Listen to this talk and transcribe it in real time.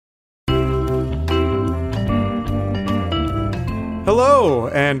Hello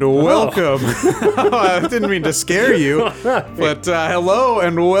and welcome. I didn't mean to scare you, but hello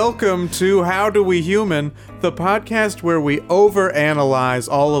and welcome to How Do We Human, the podcast where we overanalyze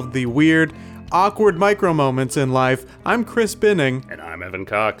all of the weird, awkward micro moments in life. I'm Chris Binning. And I'm Evan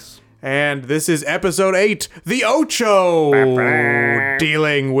Cox. And this is episode 8, The Ocho,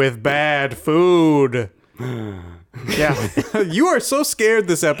 dealing with bad food. Yeah, you are so scared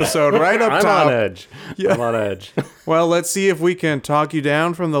this episode, right up top. I'm on edge. Yeah. I'm on edge. Well, let's see if we can talk you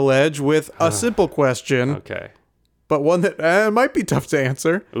down from the ledge with a simple question. Okay. But one that might be tough to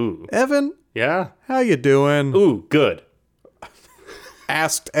answer. Ooh. Evan? Yeah? How you doing? Ooh, good.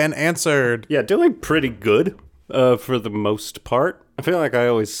 Asked and answered. Yeah, doing pretty good for the most part. I feel like I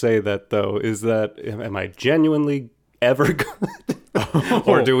always say that, though, is that, am I genuinely ever good?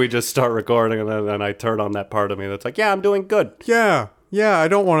 Or do we just start recording and then I turn on that part of me that's like, yeah, I'm doing good. Yeah, I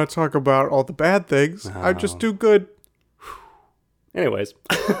don't want to talk about all the bad things. I just do good. Anyways.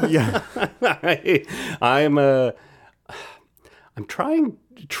 Yeah. I'm trying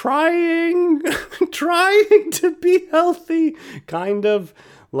to be healthy, kind of.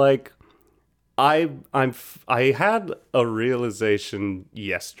 Like, I had a realization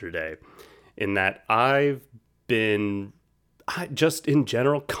yesterday in that I've been just in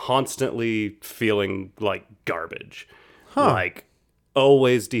general constantly feeling like garbage. Like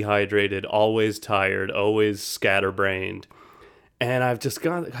always dehydrated, always tired, always scatterbrained. And I've just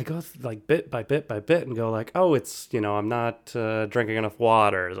I go like bit by bit by bit and go like, oh, it's, I'm not drinking enough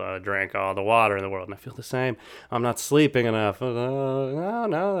water. So I drank all the water in the world and I feel the same. I'm not sleeping enough. No,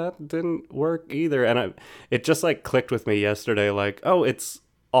 that didn't work either. And it just like clicked with me yesterday, like, oh, it's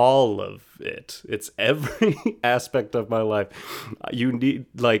all of it. It's every aspect of my life. You need,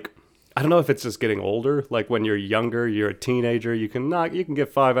 like, I don't know if it's just getting older. Like when you're younger, you're a teenager, you can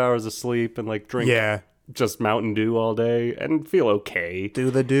get 5 hours of sleep and like drink just Mountain Dew all day and feel okay.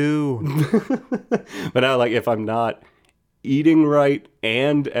 Do the do. But now, like, if I'm not eating right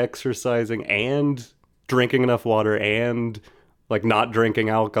and exercising and drinking enough water and like not drinking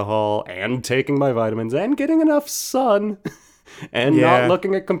alcohol and taking my vitamins and getting enough sun and not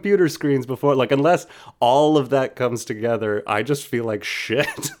looking at computer screens before, like, unless all of that comes together, I just feel like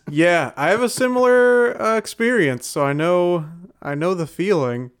shit. Yeah, I have a similar experience, so I know the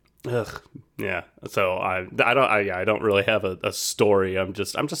feeling. Ugh. Yeah. So I don't really have a story. I'm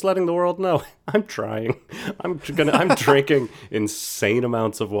just letting the world know I'm trying. I'm drinking insane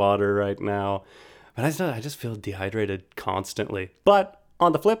amounts of water right now, but I just feel dehydrated constantly. But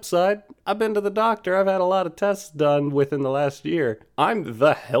on the flip side, I've been to the doctor. I've had a lot of tests done within the last year. I'm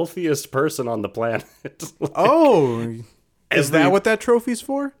the healthiest person on the planet. Is that what that trophy's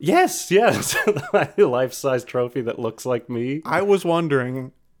for? Yes. The life-size trophy that looks like me. I was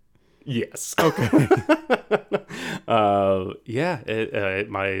wondering. Yes. Okay.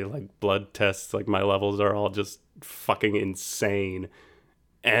 My like blood tests, like my levels are all just fucking insane.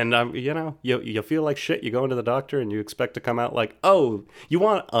 And you feel like shit. You go into the doctor and you expect to come out like, oh, you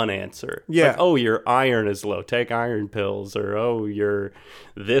want an answer. Yeah. Like, oh, your iron is low. Take iron pills. Or, oh,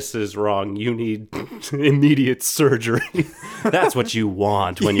 this is wrong. You need immediate surgery. That's what you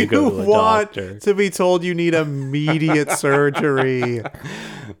want when you go to the doctor. You want to be told you need immediate surgery.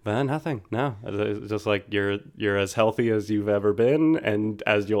 But nothing. No. It's just like you're as healthy as you've ever been and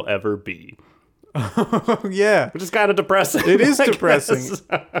as you'll ever be. Yeah. Which is kind of depressing. It is depressing.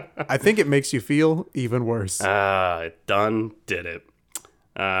 I think it makes you feel even worse. It done did it.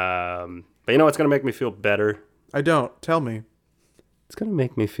 But you know what's going to make me feel better? I don't. Tell me. It's going to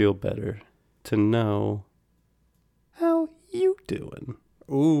make me feel better to know how you doing.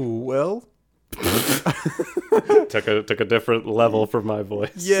 Ooh, well. Took a different level for my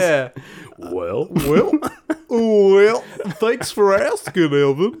voice. Yeah. Well, thanks for asking,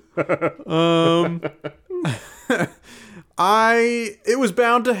 Evan. It was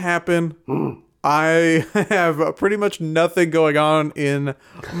bound to happen. I have pretty much nothing going on in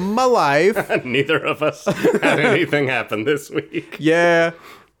my life. Neither of us had anything happen this week. Yeah.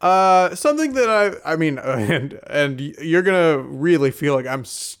 Something that I mean, and you're gonna really feel like I'm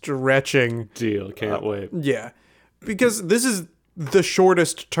stretching. Deal, can't wait. Yeah, because this is the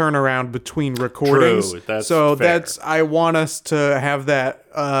shortest turnaround between recordings. True, that's fair. That's I want us to have that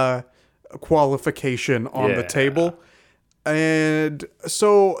qualification on the table. And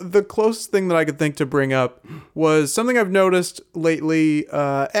so the closest thing that I could think to bring up was something I've noticed lately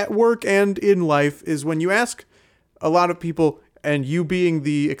at work and in life is when you ask a lot of people, and you being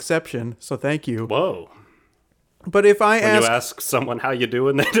the exception, so thank you. Whoa. But if when you ask someone how you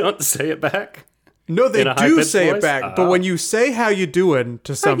doing, they don't say it back? No, they do say it back. But when you say how you doing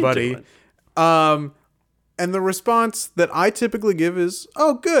to somebody, And the response that I typically give is,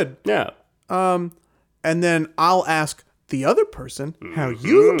 "Oh, good." Yeah. And then I'll ask the other person, "How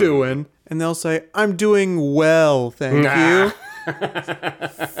you doing?" And they'll say, "I'm doing well, thank you."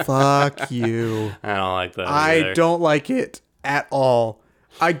 Fuck you. I don't like that I either. don't like it at all.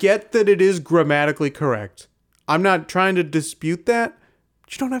 I get that it is grammatically correct. I'm not trying to dispute that.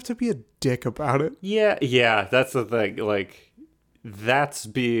 But you don't have to be a dick about it. Yeah, that's the thing. Like,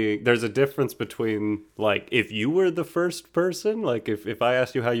 there's a difference between, like, if you were the first person, like, if I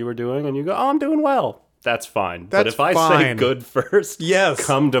asked you how you were doing and you go, "Oh, I'm doing well," that's fine. But That's if I say fine. good first, Yes.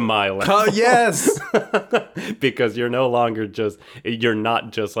 come to my level. Yes. Because you're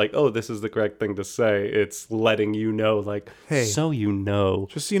not just like, "Oh, this is the correct thing to say." It's letting you know, like, Hey. so you know.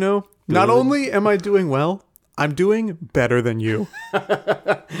 Just so you know, not only am I doing well, I'm doing better than you.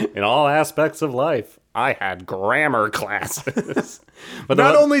 In all aspects of life, I had grammar classes. But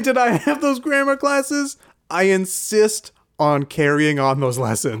Not only did I have those grammar classes, I insist on carrying on those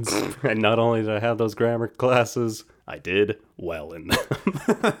lessons. And not only did I have those grammar classes, I did well in them.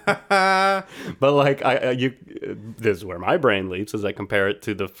 But like this is where my brain leaps as I compare it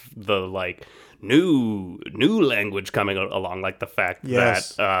to the like new language coming along, like the fact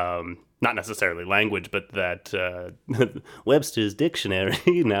Yes. that not necessarily language, but that Webster's dictionary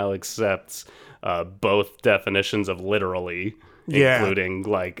now accepts both definitions of literally. Yeah.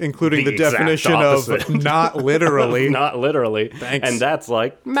 Including The exact definition opposite. of not literally. Not literally. Thanks. And that's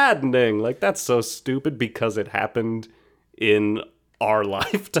like maddening. Like, that's so stupid because it happened in our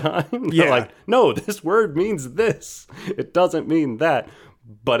lifetime. They're Yeah. like, no, this word means this. It doesn't mean that.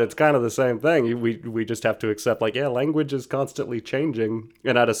 But it's kind of the same thing. We just have to accept, like, yeah, language is constantly changing.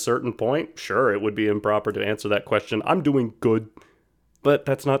 And at a certain point, sure, it would be improper to answer that question. I'm doing good. But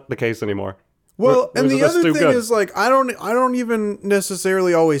that's not the case anymore. Well, and Where's the this other do thing good? is, like, I don't even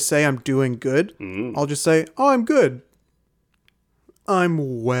necessarily always say I'm doing good. I'll just say, "Oh, I'm good.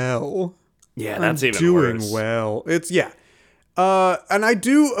 I'm well. Yeah, that's I'm even doing worse. well." It's and I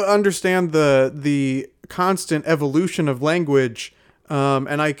do understand the constant evolution of language,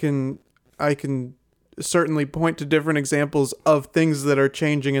 and I can certainly point to different examples of things that are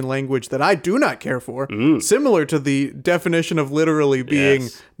changing in language that I do not care for, similar to the definition of literally being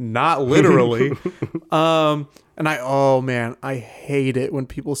Yes. not literally. And I hate it when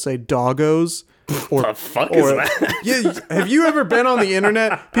people say doggos. Or, The fuck is that? Yeah, have you ever been on the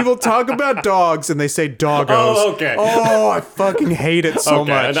internet? People talk about dogs and they say doggos. Oh, okay. Oh, I fucking hate it so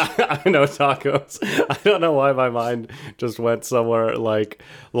much. And I know tacos. I don't know why my mind just went somewhere like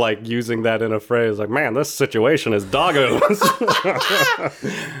using that in a phrase. Like, man, this situation is doggos.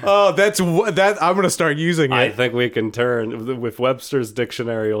 Oh, that I'm gonna start using it. I think we can turn with Webster's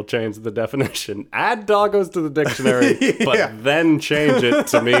dictionary. Will change the definition. Add doggos to the dictionary, Yeah. but then change it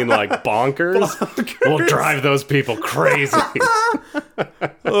to mean like bonkers. We'll drive those people crazy.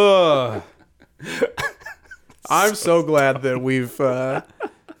 Ugh. I'm so glad that we've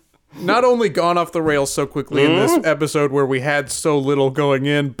not only gone off the rails so quickly in this episode where we had so little going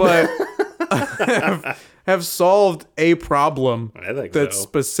in, but have solved a problem I think that so.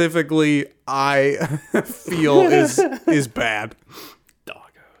 specifically I feel is bad.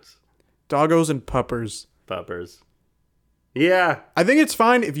 Doggos and puppers. Puppers. Yeah. I think it's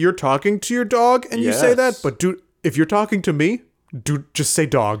fine if you're talking to your dog and you say that, Yes. but if you're talking to me, just say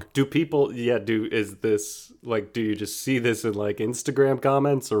dog. Do people, is this, like, do you just see this in, like, Instagram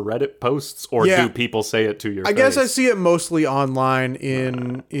comments or Reddit posts, or Yeah. do people say it to your I face? guess I see it mostly online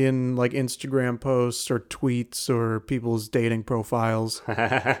in like Instagram posts or tweets or people's dating profiles.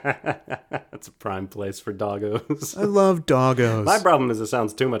 That's a prime place for doggos. I love doggos. My problem is it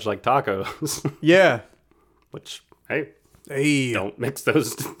sounds too much like tacos, Yeah. which, hey, Hey. don't mix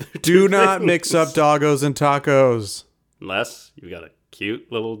those Do not mix up doggos and tacos. Unless you got a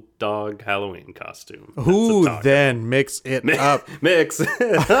cute little dog Halloween costume. That's Who a taco. then mix it up? Mix.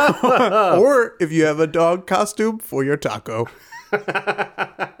 Or if you have a dog costume for your taco.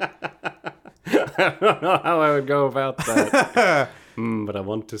 I don't know how I would go about that. But I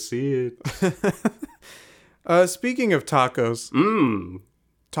want to see it. Speaking of tacos,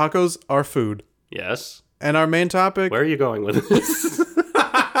 tacos are food. Yes. And our main topic, Where are you going with this?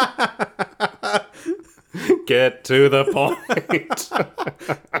 Get to the point.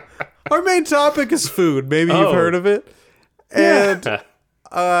 our main topic is food. Maybe you've Oh. heard of it. And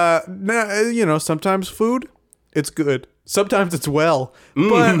Yeah. sometimes food, it's good. Sometimes it's well.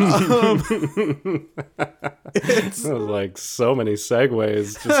 But It was like so many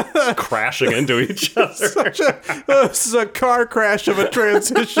segues just crashing into each other. this is a car crash of a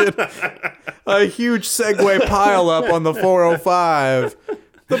transition. A huge Segway pile up on the 405.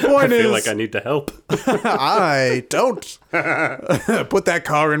 The point I is, feel like I need to help. I don't. Put that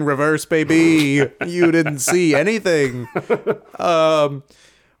car in reverse, baby. You didn't see anything.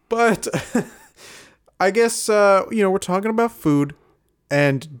 But I guess, we're talking about food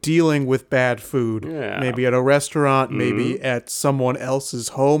and dealing with bad food. Yeah. Maybe at a restaurant, maybe at someone else's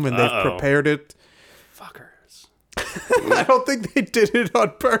home and they've prepared it. Fuckers. I don't think they did it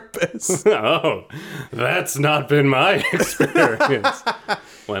on purpose. Oh, that's not been my experience.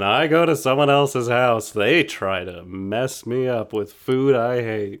 When I go to someone else's house, they try to mess me up with food I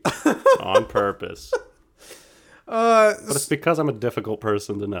hate on purpose. But it's because I'm a difficult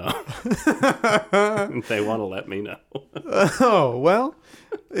person to know. And they want to let me know. Oh, well,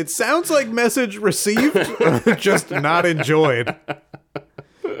 it sounds like message received, just not enjoyed.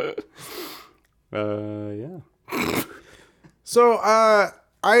 Yeah. So,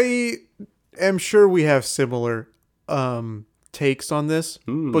 I am sure we have similar takes on this,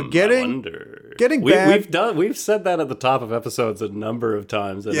 but getting bad. We've said that at the top of episodes a number of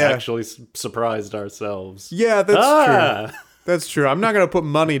times and actually surprised ourselves. Yeah, that's true. That's true. I'm not gonna put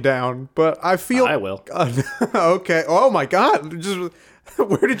money down, but I feel I will. Okay. Oh my God!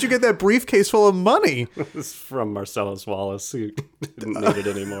 Where did you get that briefcase full of money? It's from Marcellus Wallace. He didn't need it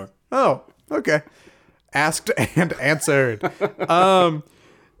anymore. Oh, okay. Asked and answered.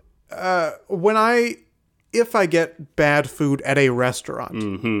 If I get bad food at a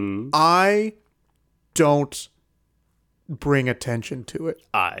restaurant, I don't bring attention to it.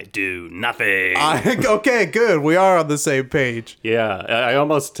 I do nothing. Okay, good. We are on the same page. Yeah, I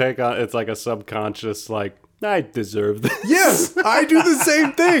almost take on, it's like a subconscious, like, I deserve this. Yes, I do the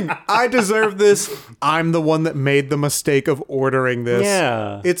same thing. I deserve this. I'm the one that made the mistake of ordering this.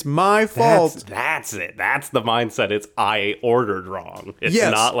 Yeah. It's my fault. That's it. That's the mindset. It's I ordered wrong. It's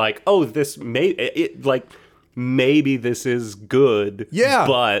Yes. not like, oh, this maybe this is good. Yeah.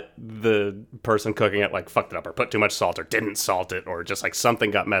 But the person cooking it like fucked it up or put too much salt or didn't salt it or just like something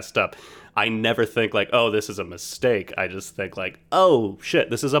got messed up. I never think like, oh, this is a mistake. I just think like, oh shit,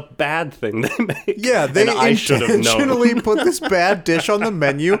 this is a bad thing they make. Yeah, they I should have known. intentionally put this bad dish on the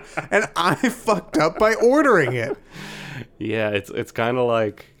menu, and I fucked up by ordering it. Yeah, it's kind of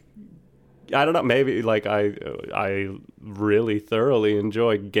like, I don't know, maybe like I really thoroughly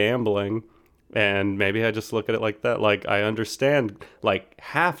enjoy gambling, and maybe I just look at it like that. Like I understand like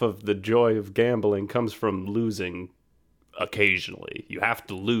half of the joy of gambling comes from losing occasionally. You have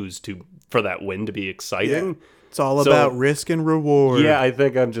to lose for that win to be exciting. Yeah. It's all about risk and reward. Yeah, I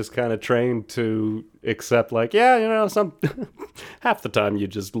think I'm just kind of trained to accept like, yeah, some half the time you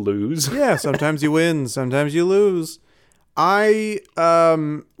just lose. Yeah, sometimes you win, sometimes you lose. I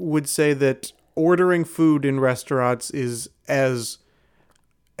would say that ordering food in restaurants is as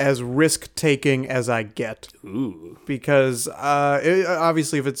risk-taking as I get. Ooh. Because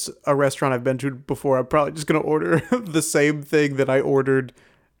obviously if it's a restaurant I've been to before, I'm probably just going to order the same thing that I ordered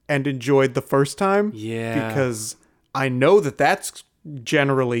and enjoyed the first time. Yeah. Because I know that that's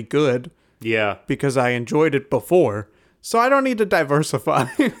generally good. Yeah. Because I enjoyed it before. So I don't need to diversify.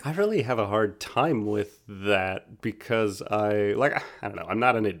 I really have a hard time with that because I don't know, I'm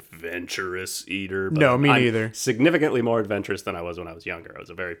not an adventurous eater. But No, me I'm neither. Significantly more adventurous than I was when I was younger. I was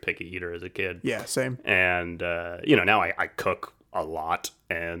a very picky eater as a kid. Yeah, same. And, now I cook a lot,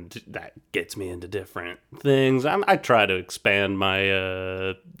 and that gets me into different things. I try to expand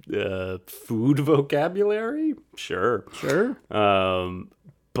my food vocabulary. Sure.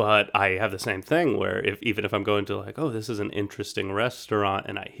 But I have the same thing where even if I'm going to like, oh, this is an interesting restaurant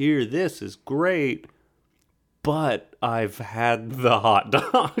and I hear this is great, but I've had the hot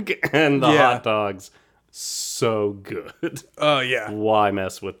dog and the hot dog's so good. Oh, yeah. Why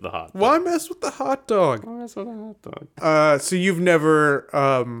mess with the hot dog? Why mess with the hot dog? Why mess with the hot dog? So you've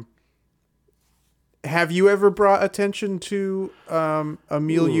never... have you ever brought attention to a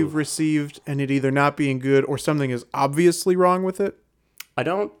meal you've received and it either not being good or something is obviously wrong with it? I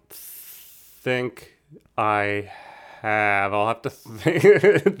don't think I have. I'll have to think.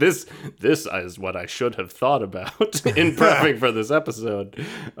 This is what I should have thought about in prepping for this episode.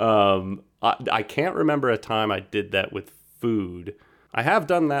 I can't remember a time I did that with food. I have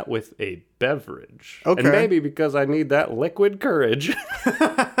done that with a beverage. Okay. And maybe because I need that liquid courage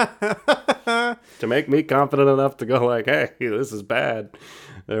to make me confident enough to go like, hey, this is bad.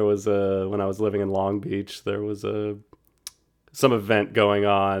 There was when I was living in Long Beach, there was some event going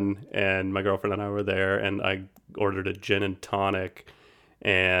on, and my girlfriend and I were there, and I ordered a gin and tonic,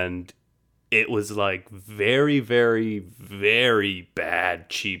 and it was like very, very, very bad,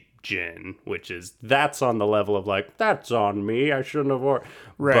 cheap gin, that's on the level of like, that's on me, I shouldn't have ordered.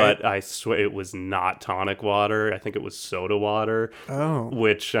 Right. But I swear it was not tonic water. I think it was soda water. Oh.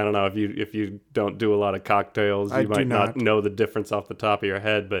 Which, I don't know, if you don't do a lot of cocktails, you might not know the difference off the top of your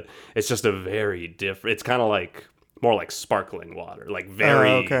head, but it's just a very different, it's kind of like, more like sparkling water, like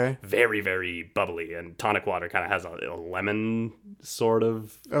very, very, very bubbly. And tonic water kind of has a lemon sort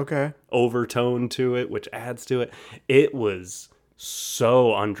of overtone to it, which adds to it. It was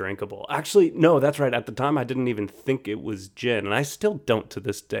so undrinkable. Actually, no, that's right. At the time, I didn't even think it was gin, and I still don't to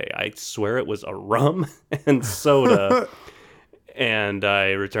this day. I swear it was a rum and soda. And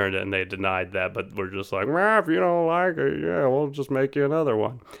I returned it, and they denied that, but we're just like, if you don't like it, yeah, we'll just make you another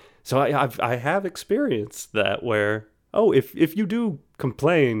one. So I have experienced that where, if you do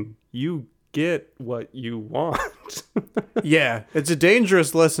complain, you get what you want. Yeah, it's a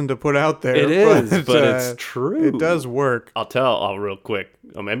dangerous lesson to put out there. It is, but it's true. It does work. I'll tell real quick.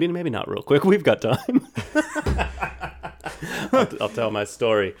 Oh, maybe not real quick. We've got time. I'll tell my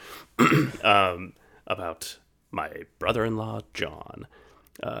story about my brother-in-law, John.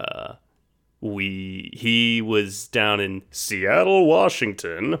 He was down in Seattle,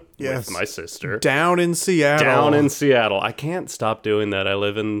 Washington with my sister. Down in Seattle. I can't stop doing that. I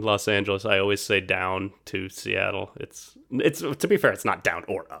live in Los Angeles. I always say down to Seattle. It's to be fair, it's not down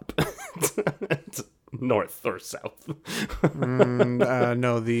or up. It's north or south.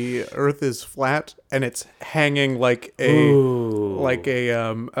 No, the earth is flat and it's hanging like a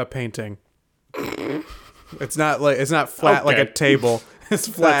painting. It's not flat like a table. It's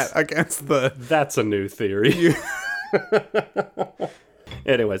flat against the... That's a new theory.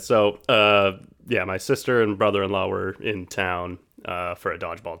 Anyway, so, my sister and brother-in-law were in town for a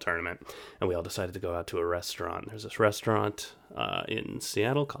dodgeball tournament, and we all decided to go out to a restaurant. There's this restaurant in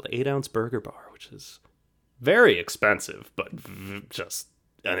Seattle called 8 Ounce Burger Bar, which is very expensive, but just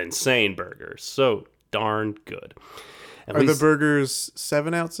an insane burger. So darn good. And Are the burgers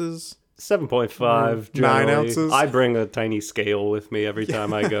 7 ounces? 7.5, 9 ounces. I bring a tiny scale with me every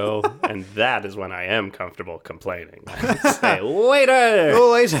time I go, and that is when I am comfortable complaining. I say, waiter,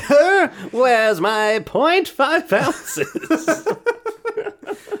 where's my 0.5 ounces?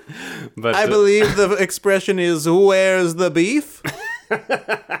 But I believe the expression is, where's the beef?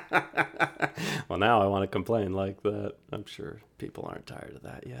 Well, now I want to complain like that. I'm sure people aren't tired of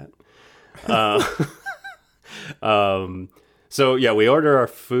that yet. So, yeah, we order our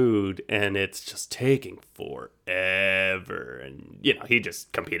food, and it's just taking forever. And, he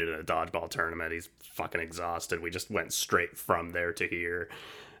just competed in a dodgeball tournament. He's fucking exhausted. We just went straight from there to here.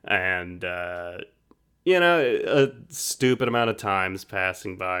 And, a stupid amount of time's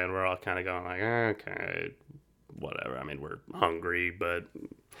passing by, and we're all kind of going like, okay, whatever. I mean, we're hungry, but,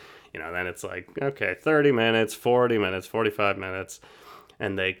 then it's like, okay, 30 minutes, 40 minutes, 45 minutes.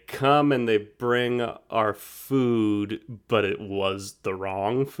 And they come and they bring our food, but it was the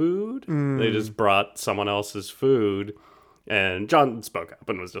wrong food. They just brought someone else's food. And John spoke up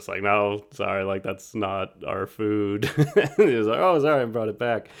and was just like, no, sorry, like, that's not our food. And he was like, oh, sorry, I brought it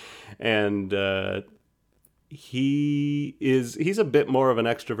back. And he's a bit more of an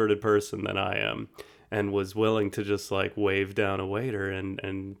extroverted person than I am, and was willing to just, like, wave down a waiter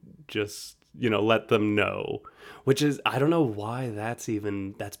and just, let them know. Which is, I don't know why that's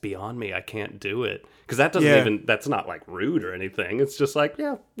beyond me. I can't do it. Because that doesn't that's not like rude or anything. It's just like,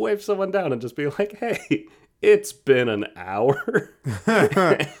 wave someone down and just be like, hey, it's been an hour.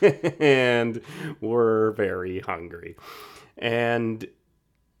 And we're very hungry. And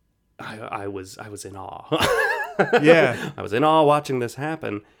I was in awe. Yeah. I was in awe watching this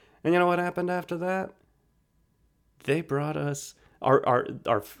happen. And you know what happened after that? They brought us... Our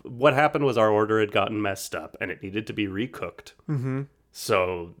what happened was our order had gotten messed up and it needed to be recooked. Mm-hmm.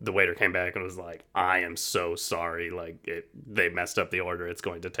 So the waiter came back and was like, I am so sorry. Like, they messed up the order. It's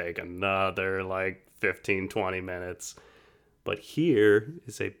going to take another, 15, 20 minutes. But here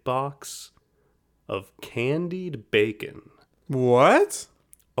is a box of candied bacon. What?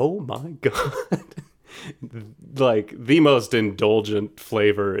 Oh my God. The most indulgent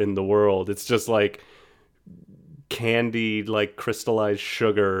flavor in the world. It's just candied, crystallized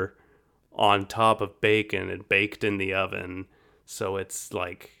sugar on top of bacon and baked in the oven. So it's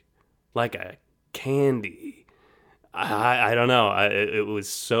like a candy. I don't know. It was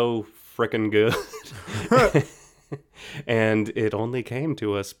so frickin' good. And it only came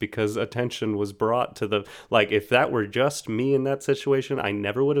to us because attention was brought to the... if that were just me in that situation, I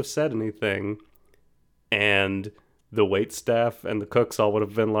never would have said anything. And the waitstaff and the cooks all would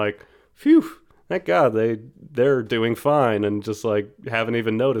have been like, phew, thank God they're doing fine, and just haven't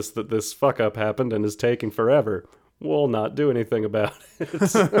even noticed that this fuck up happened and is taking forever. we'll not do anything about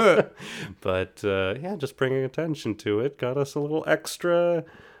it. But yeah, just bringing attention to it got us a little extra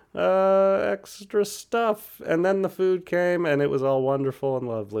stuff. And then the food came, and it was all wonderful and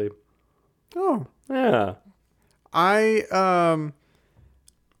lovely. Oh, Yeah. I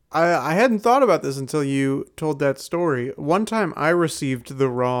hadn't thought about this until you told that story. One time I received the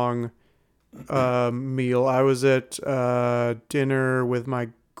wrong meal. I was at dinner with my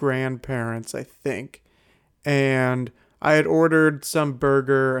grandparents, I think, and I had ordered some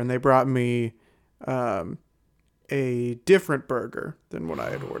burger, and they brought me a different burger than what I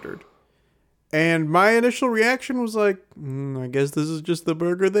had ordered. And my initial reaction was like, I guess this is just the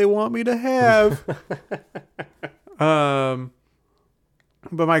burger they want me to have.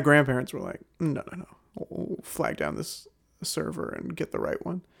 But my grandparents were like, no. We'll flag down this server and get the right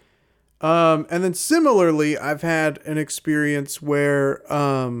one. And then similarly, I've had an experience where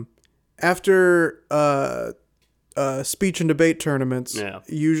after speech and debate tournaments,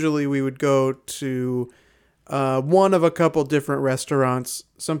 usually we would go to one of a couple different restaurants.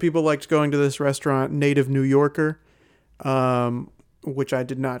 Some people liked going to this restaurant, Native New Yorker, which I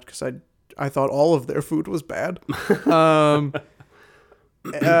did not because I thought all of their food was bad. So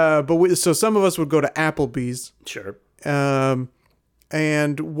some of us would go to Applebee's. Sure.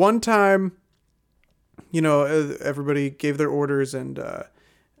 And one time, everybody gave their orders, and the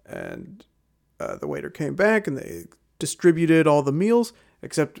waiter came back and they distributed all the meals,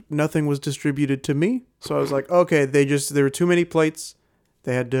 except nothing was distributed to me. So I was like, okay, there were too many plates.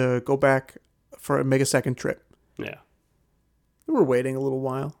 They had to go back make a second trip. Yeah. We were waiting a little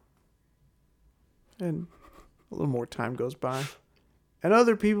while, and a little more time goes by. And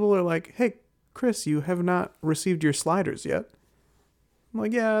other people are like, hey, Chris, you have not received your sliders yet. I'm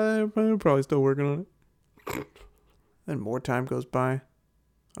like, yeah, they're probably still working on it. Then more time goes by. And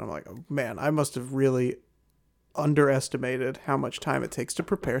I'm like, oh, man, I must have really underestimated how much time it takes to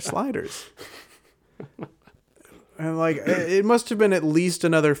prepare sliders. And like, it must have been at least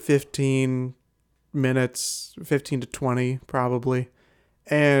another 15 minutes, 15 to 20 probably.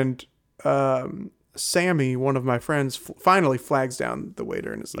 And Sammy, one of my friends, finally flags down the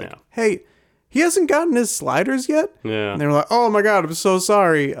waiter and is like, hey, he hasn't gotten his sliders yet? Yeah. And they were like, oh my God, I'm so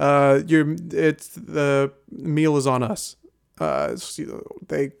sorry. The meal is on us.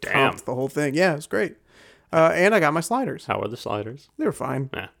 They comped the whole thing. Yeah, it was great. And I got my sliders. How are the sliders? They were fine.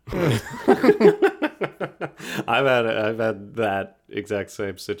 Nah. I've had that exact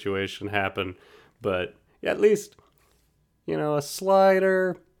same situation happen, but yeah, at least, a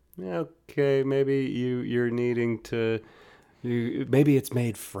slider. Okay, maybe you're needing to. Maybe it's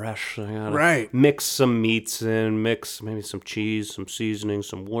made fresh. Right. Mix some meats in, mix maybe some cheese, some seasoning,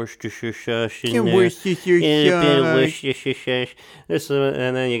 some Worcestershire sauce in there. Worcestershire.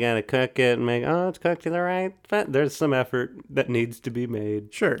 And then you gotta cook it and it's cooked to the right fat. There's some effort that needs to be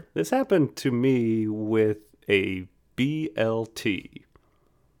made. Sure. This happened to me with a BLT.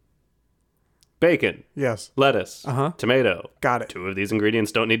 Bacon. Yes. Lettuce. Tomato. Got it. 2 of these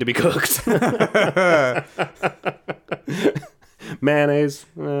ingredients don't need to be cooked. Mayonnaise,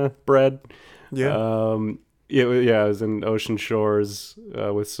 bread. Yeah. I was in Ocean Shores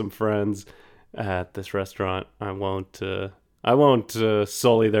with some friends at this restaurant. I won't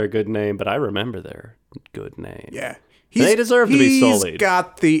sully their good name, but I remember their good name. Yeah. They deserve to be sullied. He's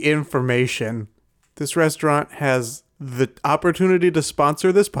got the information. This restaurant has the opportunity to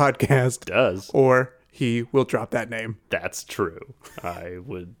sponsor this podcast. Does. Or he will drop that name. That's true. I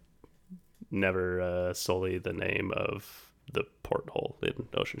would never sully the name of the porthole in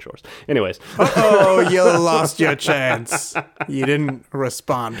Ocean Shores. Anyways. Oh, you lost your chance. You didn't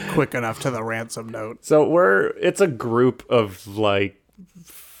respond quick enough to the ransom note. So it's a group of like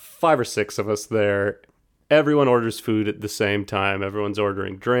 5 or 6 of us there. Everyone orders food at the same time. Everyone's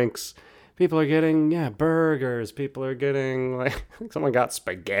ordering drinks. People are getting, burgers. People are getting, like someone got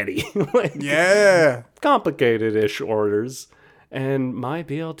spaghetti. Complicated-ish orders. And my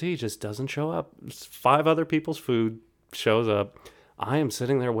BLT just doesn't show up. 5 other people's food shows up. I am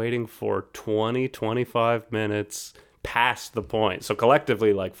sitting there waiting for 20, 25 minutes past the point. So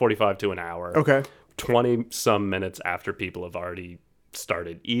collectively, like 45 to an hour. Okay. 20-some minutes after people have already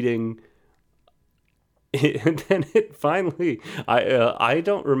started eating. And then it finally, I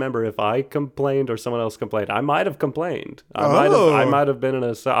don't remember if I complained or someone else complained. I might have complained. I might have been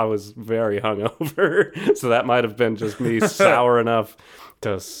I was very hungover, so that might have been just me sour enough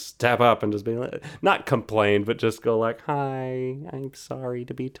to step up and just be like, not complain, but just go like, "Hi, I'm sorry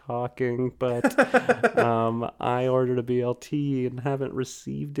to be talking, but I ordered a BLT and haven't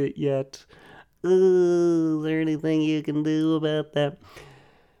received it yet. Is there anything you can do about that?"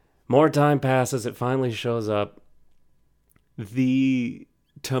 More time passes. It finally shows up. the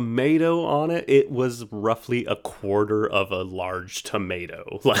tomato on it, it was roughly a quarter of a large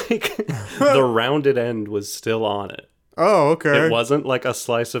tomato. Like, the rounded end was still on it. Oh, okay. It wasn't like a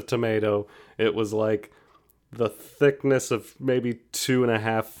slice of tomato. It was like the thickness of maybe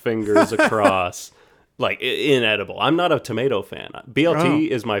 2.5 fingers across. Like, inedible. I'm not a tomato fan. BLT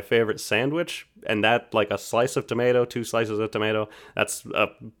is my favorite sandwich, and that, like, a slice of tomato, 2 slices of tomato, that's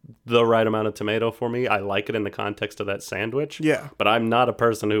the right amount of tomato for me. I like it in the context of that sandwich. Yeah. But I'm not a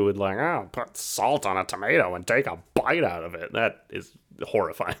person who would, like, put salt on a tomato and take a bite out of it. That is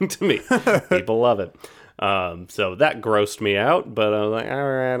horrifying to me. People love it. So that grossed me out, but I was like,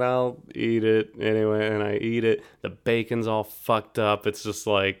 all right, I'll eat it anyway, and I eat it. The bacon's all fucked up. It's just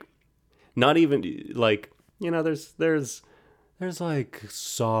like, not even like, you know, there's like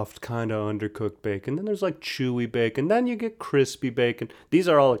soft kind of undercooked bacon, then there's like chewy bacon, then you get crispy bacon. These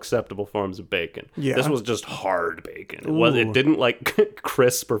are all acceptable forms of bacon. Yeah. This was just hard bacon. It didn't like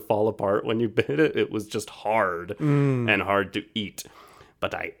crisp or fall apart when you bit it. It was just hard and hard to eat.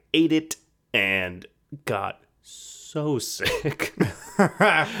 But I ate it and got so sick.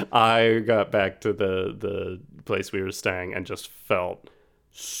 I got back to the place we were staying and just felt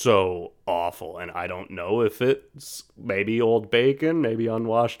so awful, and I don't know if it's maybe old bacon, maybe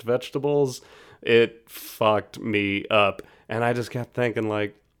unwashed vegetables. It fucked me up, and I just kept thinking,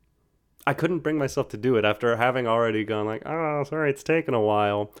 like, I couldn't bring myself to do it after having already gone like, oh, sorry, it's taken a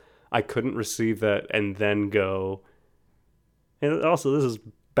while. I couldn't receive that and then go, and also this is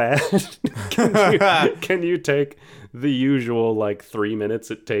bad. Can you take the usual like 3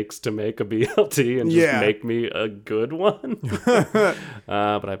 minutes it takes to make a BLT and just make me a good one? But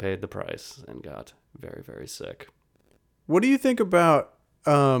I paid the price and got very, very sick. What do you think about,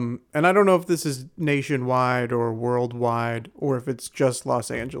 and I don't know if this is nationwide or worldwide or if it's just Los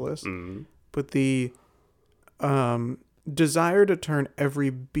Angeles, but the desire to turn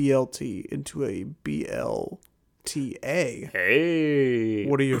every BLT into a BLTA. Hey,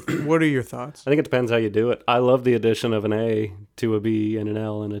 what are your thoughts? I think it depends how you do it. I love the addition of an A to a B and an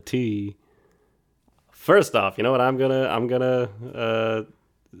L and a T. First off, you know what I'm gonna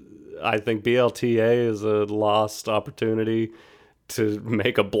I think BLTA is a lost opportunity to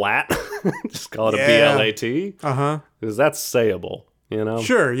make a blat. Just call it a BLAT. Because that's sayable, you know?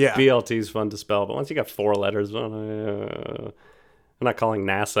 Sure, yeah. BLT is fun to spell, but once you got 4 letters, I'm not calling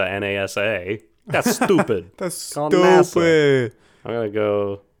NASA NASA. That's stupid. That's stupid. NASA. I'm going to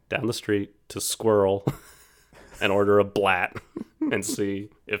go down the street to Squirrel and order a blat and see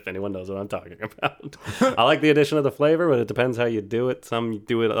if anyone knows what I'm talking about. I like the addition of the flavor, but it depends how you do it. Some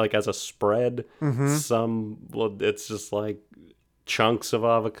do it like as a spread. Some, well, it's just like chunks of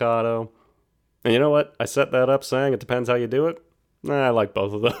avocado. And you know what? I set that up saying it depends how you do it. I like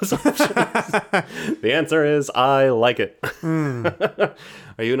both of those options. The answer is I like it.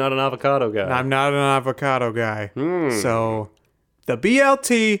 Are you not an avocado guy? I'm not an avocado guy. So the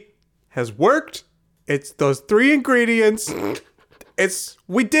BLT has worked. It's those 3 ingredients.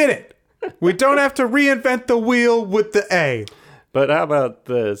 We did it. We don't have to reinvent the wheel with the A. But how about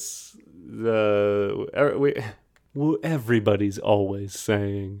this? Everybody's always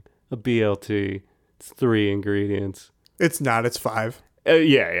saying a BLT. It's 3 ingredients. It's not. It's 5.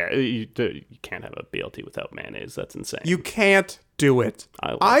 Yeah. You can't have a BLT without mayonnaise. That's insane. You can't do it.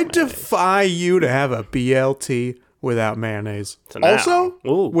 I defy you to have a BLT without mayonnaise. So now, also,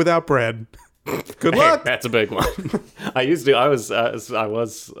 without bread. Good luck. That's a big one. I was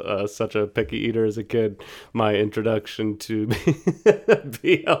such a picky eater as a kid. My introduction to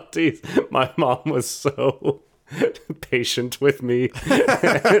BLTs, my mom was so patient with me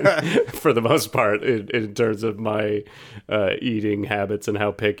for the most part in terms of my eating habits and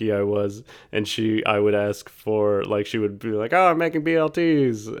how picky I was. And I would ask for, like, she would be like, oh, I'm making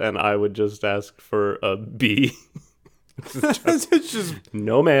BLTs, and I would just ask for a B. It's just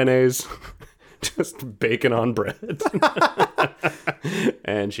no mayonnaise, just bacon on bread.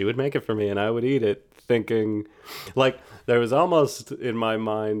 And she would make it for me and I would eat it thinking, like, there was almost in my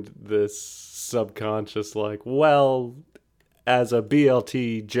mind this subconscious, like, well, as a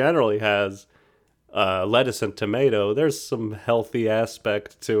BLT generally has lettuce and tomato, there's some healthy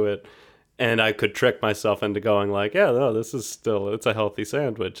aspect to it. And I could trick myself into going like, yeah, no, this is still, it's a healthy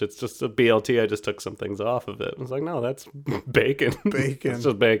sandwich. It's just a BLT. I just took some things off of it. I was like, no, that's bacon. Bacon. It's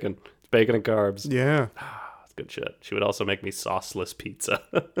just bacon. It's bacon and carbs. Yeah. It's good shit. She would also make me sauceless pizza.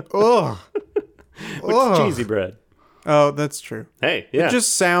 Ugh. With cheesy bread. Oh, that's true. Hey, yeah. It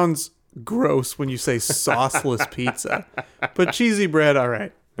just sounds gross when you say sauceless pizza. But cheesy bread, all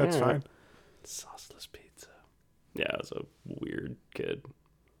right. That's fine. Sauceless pizza. Yeah, I was a weird kid.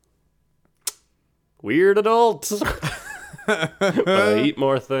 Weird adults. but I eat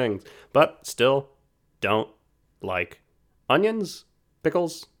more things. But still don't like onions,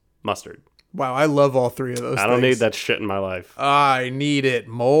 pickles, mustard. Wow, I love all three of those I don't things. need that shit in my life. I need it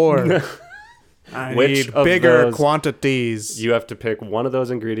more. I Which need of bigger those- quantities. You have to pick one of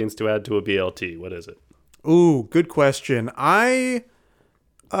those ingredients to add to a BLT. What is it? Ooh, good question. Man,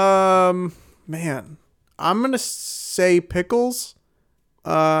 I'm gonna say pickles.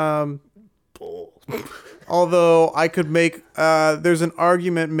 Although I could make, there's an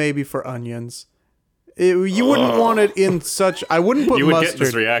argument maybe for onions. You wouldn't want it in such. I wouldn't put You would mustard. get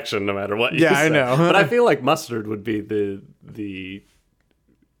this reaction no matter what you Yeah, say. I know. But I feel like mustard would be the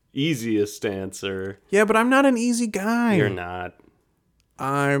easiest answer. Yeah, but I'm not an easy guy. You're not.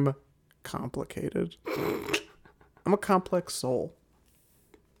 I'm complicated. I'm a complex soul.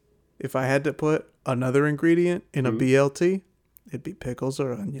 If I had to put another ingredient in a BLT, it'd be pickles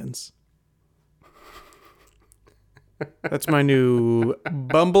or onions. That's my new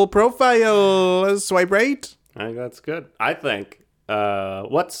Bumble profile. Swipe right. I think that's good. I think.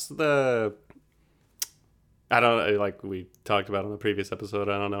 What's the? I don't like we talked about on the previous episode.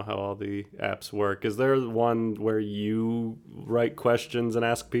 I don't know how all the apps work. Is there one where you write questions and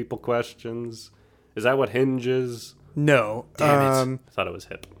ask people questions? Is that what Hinge is? No. Damn it! I thought it was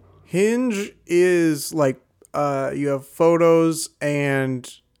hip. Hinge is like you have photos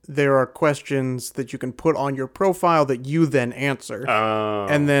and there are questions that you can put on your profile that you then answer.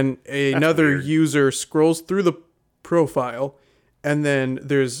 And then another weird. user scrolls through the profile, and then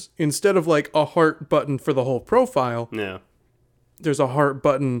there's, instead of like a heart button for the whole profile, Yeah. there's a heart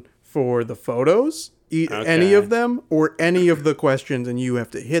button for the photos, any Okay. of them, or any of the questions, and you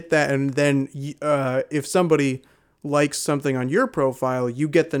have to hit that. And then if somebody likes something on your profile, you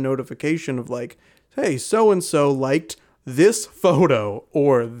get the notification of like, hey, so-and-so liked this photo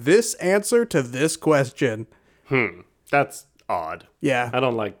or this answer to this question. That's odd. Yeah. I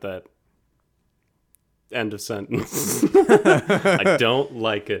don't like that. End of sentence. I don't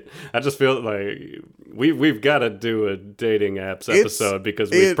like it. I just feel like we've got to do a dating apps episode because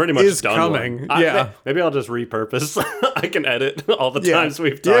we've it pretty much is done coming. one. Yeah. Maybe I'll just repurpose. I can edit all the times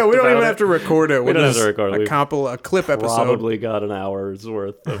we've talked Yeah, we don't about even it. have to record it. We don't have to record it. A clip episode. Probably got an hour's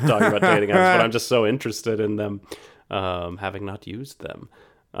worth of talking about dating apps, but I'm just so interested in them, having not used them.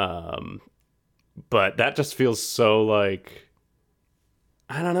 But that just feels so like,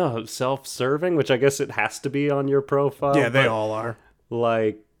 I don't know, self-serving, which I guess it has to be on your profile. Yeah, they but, all are.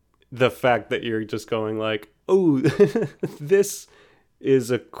 like the fact that you're just going like, oh, this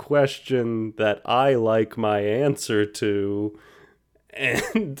is a question that I like my answer to,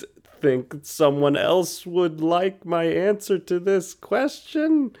 and think someone else would like my answer to this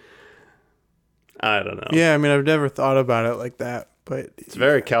question. I don't know. Yeah, I mean, I've never thought about it like that, but It's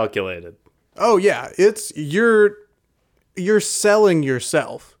very calculated. oh yeah, it's you're selling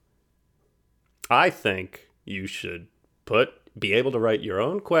yourself. I think you should be able to write your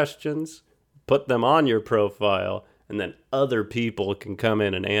own questions, put them on your profile, and then other people can come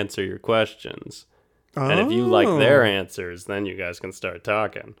in and answer your questions. And if you like their answers, then you guys can start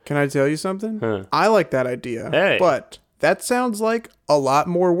talking. Can I tell you something? Huh. I like that idea. Hey. But that sounds like a lot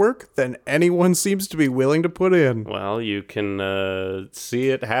more work than anyone seems to be willing to put in. Well, you can see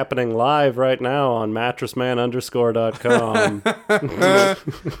it happening live right now on mattressman_.com.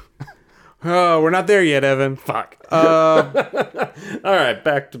 Oh, we're not there yet, Evan. Fuck. All right,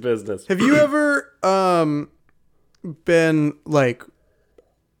 back to business. Have you ever been like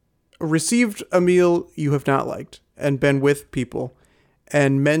received a meal you have not liked and been with people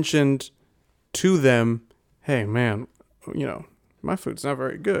and mentioned to them, "Hey man, you know, my food's not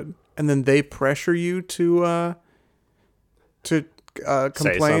very good." And then they pressure you to complain?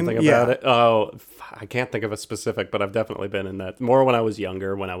 Say something about it. Oh, I can't think of a specific, but I've definitely been in that. More when I was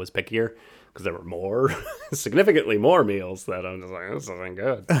younger, when I was pickier, because there were more, significantly more meals that I'm just like, this isn't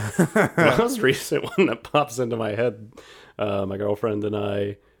good. The most recent one that pops into my head, my girlfriend and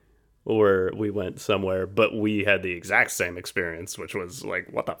I, we went somewhere, but we had the exact same experience, which was like,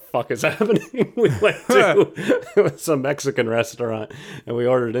 what the fuck is happening? We went to some Mexican restaurant and we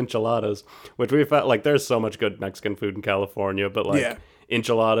ordered enchiladas, which we felt like there's so much good Mexican food in California, but like Yeah.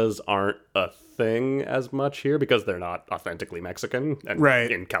 enchiladas aren't a thing as much here because they're not authentically Mexican. And Right.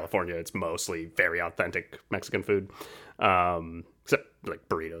 in California, it's mostly very authentic Mexican food. Except like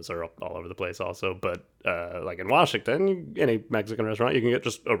burritos are all over the place also. But like in Washington, any Mexican restaurant, you can get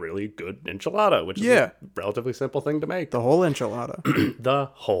just a really good enchilada, which is Yeah. a relatively simple thing to make. The whole enchilada. The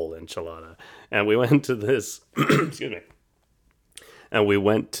whole enchilada. And we went to this, excuse me. And we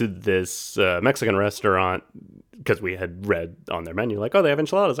went to this Mexican restaurant because we had read on their menu like, oh, they have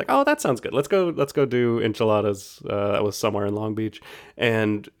enchiladas. Like, oh, that sounds good. Let's go do enchiladas. That was somewhere in Long Beach,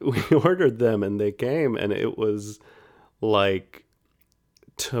 and we ordered them, and they came, and it was like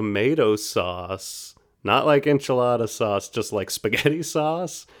tomato sauce, not like enchilada sauce, just like spaghetti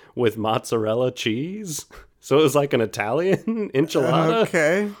sauce with mozzarella cheese. So it was like an Italian enchilada.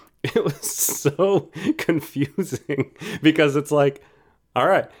 Okay. It was so confusing because it's like, all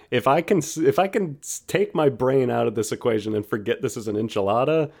right, if I can take my brain out of this equation and forget this is an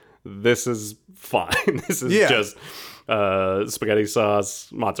enchilada, this is fine. This is just spaghetti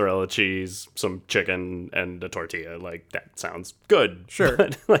sauce, mozzarella cheese, some chicken, and a tortilla. Like, that sounds good. Sure.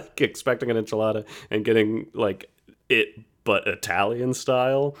 But like expecting an enchilada and getting like it but Italian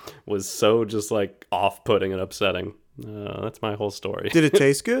style was so just like off-putting and upsetting. That's my whole story. Did it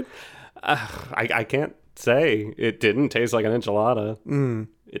taste good? I can't say. It didn't taste like an enchilada.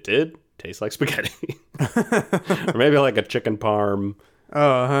 It did taste like spaghetti. Or maybe like a chicken parm.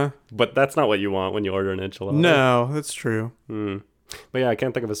 But that's not what you want when you order an enchilada. No, that's true. But yeah, I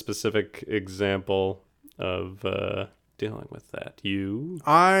can't think of a specific example of dealing with that. You?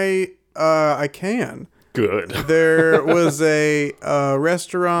 I can. Good. There was a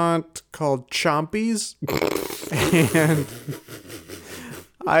restaurant called Chompy's, and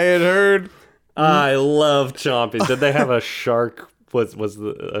I had heard. I love Chompy's. Did they have a shark? Was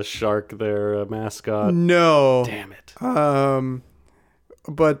a shark their mascot? No. Damn it.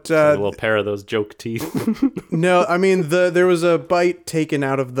 But a little pair of those joke teeth. no, I mean there was a bite taken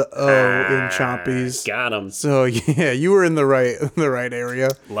out of the O in Chompy's. Got him. So yeah, you were in the right area.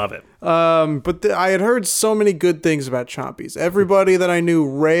 Love it. But I had heard so many good things about Chompy's. Everybody that I knew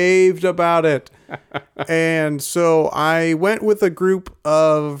raved about it. And so I went with a group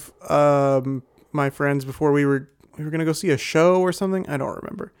of my friends before we were going to go see a show or something. I don't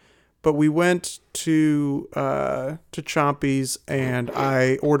remember. But we went to Chompy's and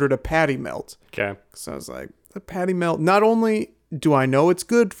I ordered a patty melt. Okay. So I was like, the patty melt, not only do I know it's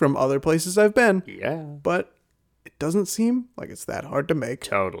good from other places I've been, but it doesn't seem like it's that hard to make.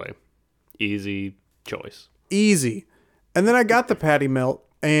 Totally. Easy choice. Easy. And then I got the patty melt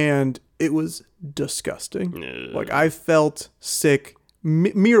and it was disgusting. Like, I felt sick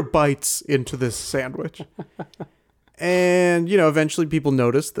mere bites into this sandwich. And, eventually people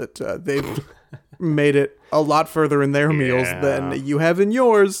noticed that they've made it a lot further in their meals than you have in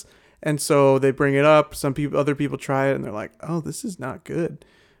yours. And so they bring it up. Other people try it and they're like, oh, this is not good.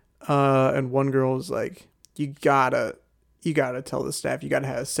 And one girl was like, you gotta tell the staff, you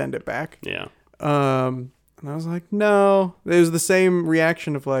gotta send it back. Yeah. And I was like, no. It was the same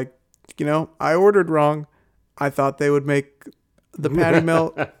reaction of like, I ordered wrong. I thought they would make the patty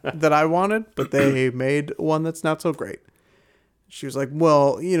melt that I wanted, but they made one that's not so great. She was like,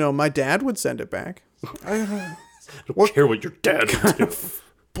 well, my dad would send it back. I don't care what your dad would do.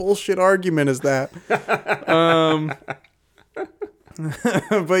 Bullshit argument is that?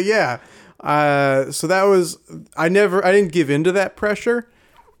 But yeah, so that was, I didn't give into that pressure.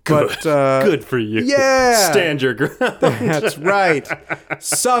 But good for you. Yeah. Stand your ground. That's right.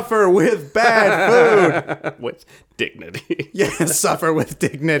 Suffer with bad food. With dignity. Yeah, suffer with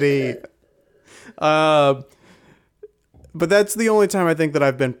dignity. But that's the only time I think that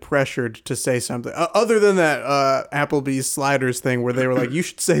I've been pressured to say something. Other than that Applebee's sliders thing where they were like, you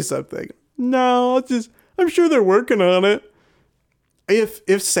should say something. No, I'm sure they're working on it.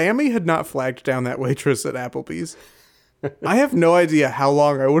 If Sammy had not flagged down that waitress at Applebee's, I have no idea how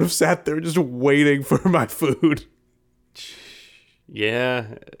long I would have sat there just waiting for my food.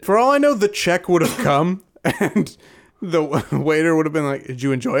 Yeah. For all I know, the check would have come and the waiter would have been like, did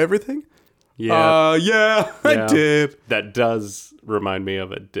you enjoy everything? Yeah. Yeah, I did. That does remind me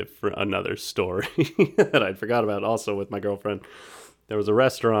of another story that I forgot about also with my girlfriend. There was a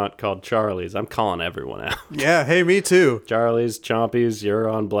restaurant called Charlie's. I'm calling everyone out. Yeah, hey, me too. Charlie's, Chompy's, you're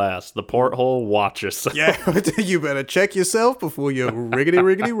on blast. The porthole, watch yourself. Yeah, you better check yourself before you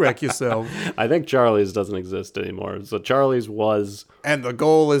riggedy wreck yourself. I think Charlie's doesn't exist anymore. So Charlie's was... And the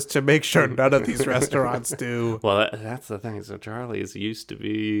goal is to make sure none of these restaurants do. Well, that's the thing. So Charlie's used to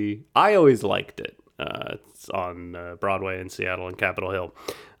be... I always liked it. It's on Broadway in Seattle and Capitol Hill.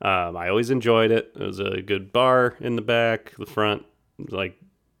 I always enjoyed it. It was a good bar in the back, the front. Like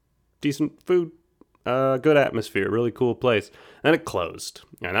decent food, good atmosphere, really cool place. Then it closed,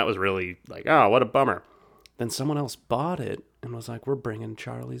 and that was really like, oh, what a bummer. Then someone else bought it and was like, we're bringing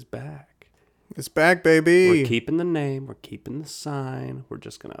Charlie's back. It's back, baby. We're keeping the name, we're keeping the sign, we're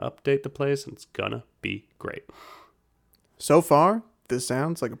just gonna update the place, and it's gonna be great. So far, this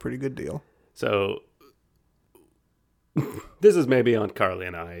sounds like a pretty good deal. So this is maybe on Carly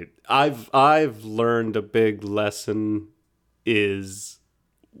and I. I've learned a big lesson is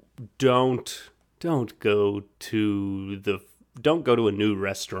don't go to a new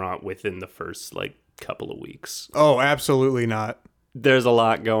restaurant within the first like couple of weeks. Oh, absolutely not. There's a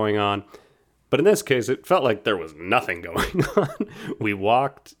lot going on. But in this case, it felt like there was nothing going on. We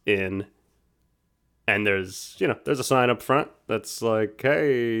walked in, and there's a sign up front that's like,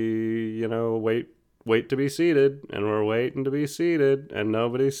 hey, wait to be seated. And we're waiting to be seated, and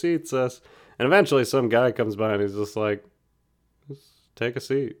nobody seats us. And eventually some guy comes by, and he's just like, just take a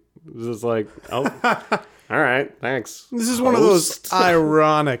seat. It's just like, oh, all right, thanks. This is one of those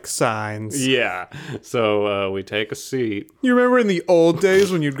ironic signs. Yeah. So we take a seat. You remember in the old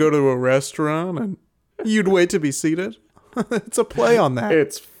days when you'd go to a restaurant and you'd wait to be seated? It's a play on that.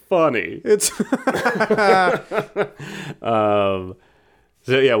 It's funny. It's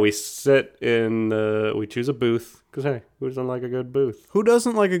So yeah, we sit in we choose a booth because hey, who doesn't like a good booth? Who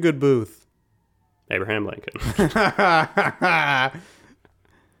doesn't like a good booth? Abraham Lincoln.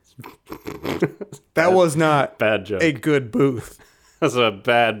 That was not Bad joke. a good booth. That's a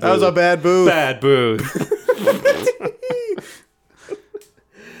bad booth. That was a bad booth. Bad booth.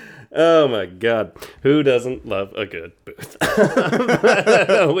 Oh my God. Who doesn't love a good booth?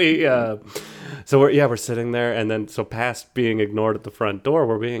 We're sitting there, and then so past being ignored at the front door,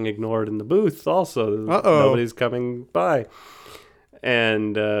 we're being ignored in the booth also. Nobody's coming by.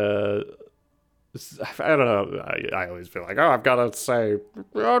 And I don't know. I always feel like, I've got to say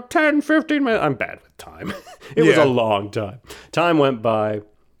 10, 15 minutes. I'm bad with time. It was a long time. Time went by.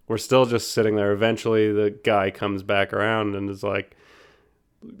 We're still just sitting there. Eventually, the guy comes back around and is like,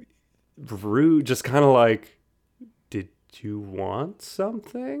 rude, just kind of like, did you want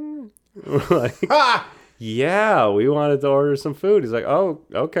something? Like, yeah, we wanted to order some food. He's like, oh,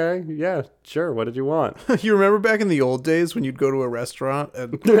 okay, yeah, sure. What did you want? You remember back in the old days when you'd go to a restaurant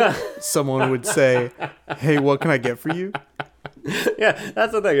and someone would say, hey, what can I get for you? Yeah,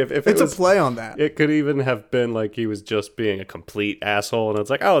 that's the thing. If it's a play on that. It could even have been like he was just being a complete asshole, and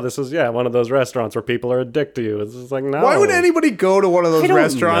it's like, oh, this is one of those restaurants where people are a dick to you. It's just like, no. Why would anybody go to one of those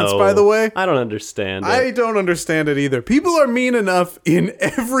restaurants, by the way? I don't understand it. I don't understand it either. People are mean enough in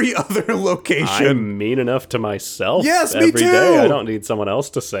every other location. I'm mean enough to myself. Yes, me every too. day. I don't need someone else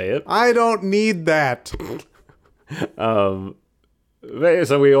to say it. I don't need that.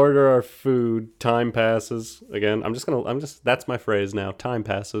 So we order our food. Time passes. Again, that's my phrase now. Time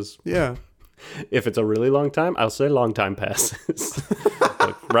passes. Yeah. If it's a really long time, I'll say long time passes.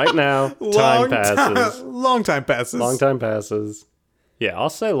 Right now, time passes. Long time passes. Long time passes. Yeah,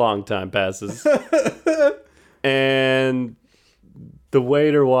 I'll say long time passes. And the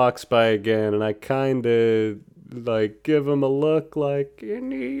waiter walks by again, and I kind of like give him a look like,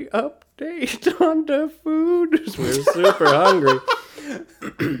 any update on the food? We're super hungry.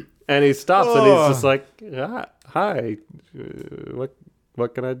 And he stops and he's just like, hi,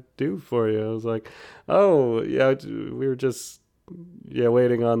 what can I do for you? I was like, oh, yeah, we were just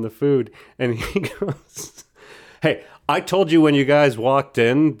waiting on the food. And he goes, hey, I told you when you guys walked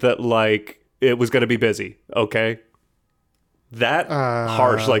in that like it was going to be busy, okay? That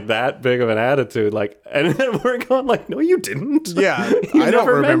harsh, like that big of an attitude, like, and then we're going like, no, you didn't. Yeah, I don't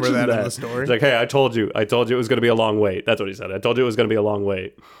remember that in the story. He's like, hey, I told you it was going to be a long wait. That's what he said. I told you it was going to be a long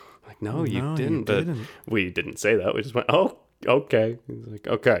wait. I'm like, no, you didn't. But we didn't say that. We just went, oh, okay. He's like,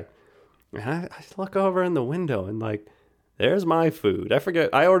 okay. And I look over in the window and like, there's my food. I forget.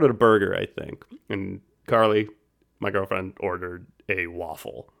 I ordered a burger, I think, and Carly, my girlfriend, ordered a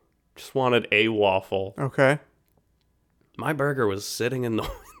waffle. Just wanted a waffle. Okay. My burger was sitting in the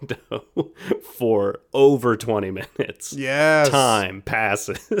window for over 20 minutes. Yes. Time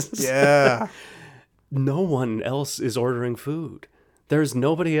passes. Yeah. No one else is ordering food. There's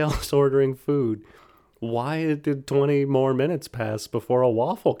nobody else ordering food. Why did 20 more minutes pass before a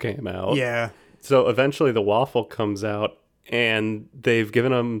waffle came out? Yeah. So eventually the waffle comes out, and they've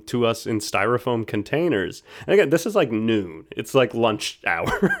given them to us in styrofoam containers. And again, this is like noon. It's like lunch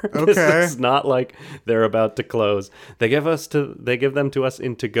hour. Okay. This is not like they're about to close. They give them to us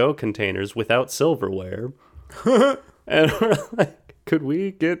in to-go containers without silverware. And we're like, could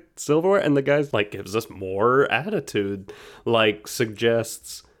we get silverware? And the guy's like gives us more attitude. Like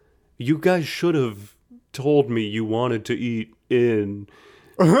suggests, you guys should have told me you wanted to eat in...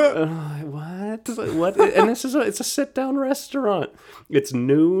 What? And it's a sit-down restaurant. It's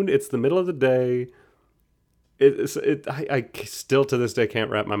noon. It's the middle of the day. I still to this day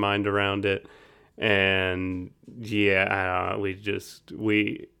can't wrap my mind around it. And yeah,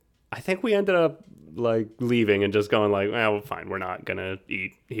 I think we ended up like leaving and just going like, well, fine, we're not gonna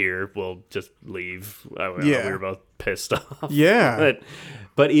eat here. We'll just leave. We were both pissed off. Yeah.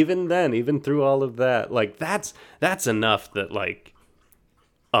 But even then, even through all of that, like that's enough that like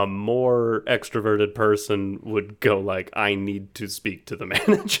a more extroverted person would go like, I need to speak to the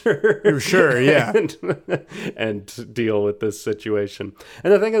manager. Sure, yeah. and deal with this situation.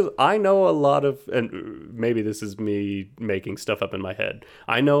 And the thing is, I know a lot of, and maybe this is me making stuff up in my head,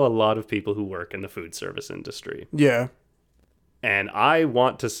 I know a lot of people who work in the food service industry. Yeah. And I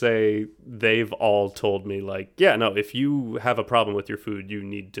want to say they've all told me like, yeah, no, if you have a problem with your food, you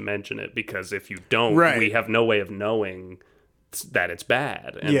need to mention it, because if you don't, we have no way of knowing that it's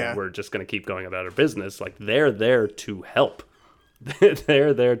bad, and we're just going to keep going about our business. Like, they're there to help.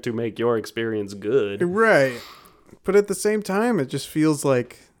 They're there to make your experience good. Right. But at the same time, it just feels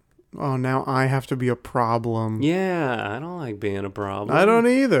like, oh, now I have to be a problem. Yeah, I don't like being a problem. I don't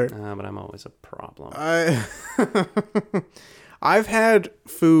either. But I'm always a problem. I've had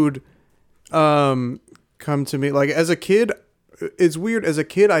food come to me. Like, as a kid, it's weird. As a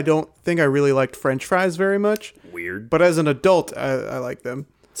kid, I don't think I really liked French fries very much. Weird. But as an adult, I like them.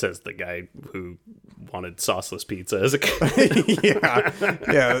 Says the guy who wanted sauceless pizza as a kid.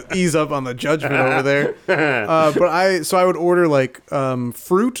 yeah. Ease up on the judgment over there. But I would order like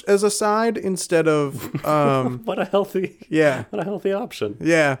fruit as a side instead of what a healthy option.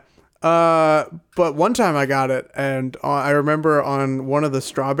 Yeah. But one time I got it, and I remember on one of the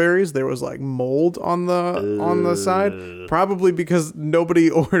strawberries there was like mold on the side, probably because nobody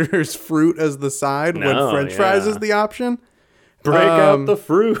orders fruit as the side when French fries is the option. Break out the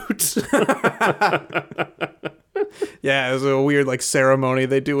fruit. Yeah, it was a weird like ceremony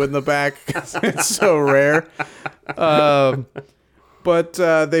they do in the back. It's so rare. But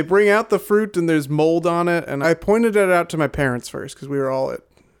they bring out the fruit and there's mold on it, and I pointed it out to my parents first because we were all at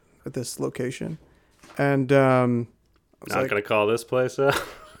this location, and not like, gonna call this place out.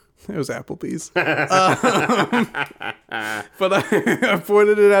 It was Applebee's. But I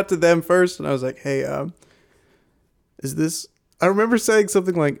pointed it out to them first, and I was like, hey, is this, I remember saying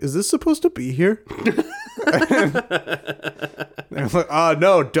something like, is this supposed to be here? And they're like, oh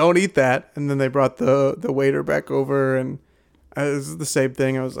no, don't eat that. And then they brought the waiter back over, and it was the same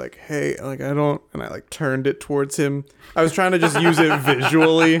thing. I was like, hey, like, I don't, and I like turned it towards him. I was trying to just use it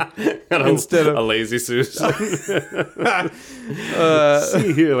visually instead of a lazy Susan. See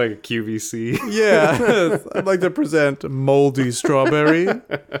here, like a QVC. Yeah, I'd like to present moldy strawberry.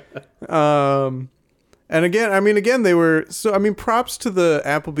 And again, they were, so, I mean, props to the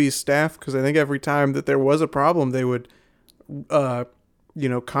Applebee's staff, because I think every time that there was a problem, they would,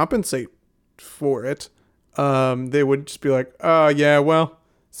 compensate for it. They would just be like, oh, yeah, well,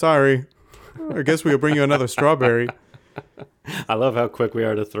 sorry. I guess we'll bring you another strawberry. I love how quick we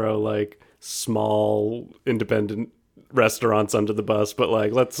are to throw, like, small, independent restaurants under the bus, but,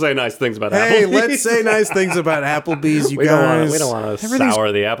 like, let's say nice things about Applebee's. Hey, let's say nice things about Applebee's, you guys. We don't want to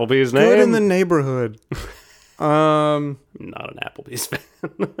sour the Applebee's name. Good in the neighborhood. Not an Applebee's fan.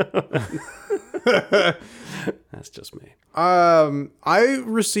 That's just me. I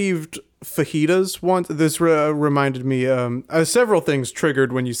received fajitas once. This reminded me. Several things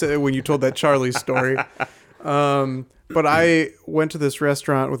triggered when you told that Charlie story. But I went to this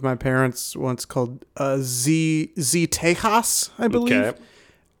restaurant with my parents once called Z Tejas, I believe. Okay.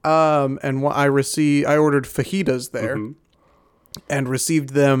 And I ordered fajitas there, and received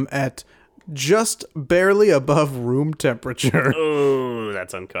them at just barely above room temperature. Oh,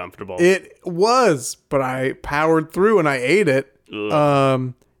 that's uncomfortable. It was, but I powered through and I ate it.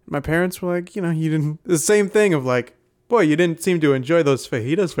 My parents were like, you didn't, the same thing of like, boy, you didn't seem to enjoy those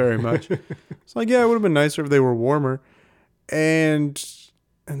fajitas very much. It's like, yeah, it would have been nicer if they were warmer. And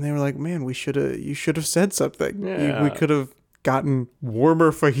they were like, man, you should have said something. Yeah. We could have gotten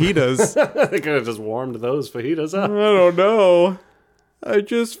warmer fajitas. They could have just warmed those fajitas up. I don't know. I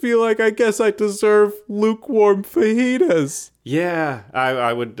just feel like I guess I deserve lukewarm fajitas. Yeah,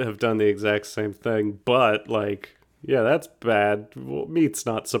 I would have done the exact same thing, but like, yeah, that's bad. Well, meat's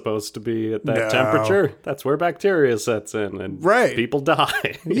not supposed to be at that temperature. That's where bacteria sets in, and people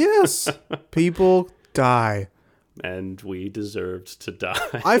die. Yes, people die. And we deserved to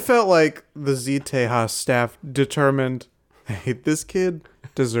die. I felt like the Z Tejas staff determined, hey, this kid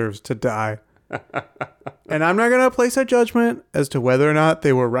deserves to die. And I'm not going to place a judgment as to whether or not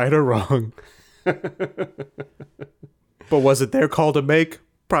they were right or wrong. But was it their call to make?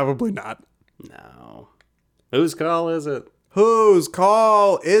 Probably not. No. Whose call is it? Whose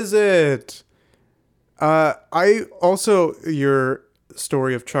call is it? I also, your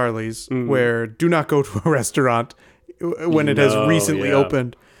story of Charlie's, where do not go to a restaurant when it has recently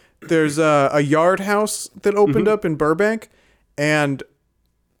opened. there's a Yard House that opened up in Burbank, and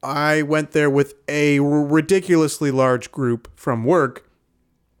I went there with a ridiculously large group from work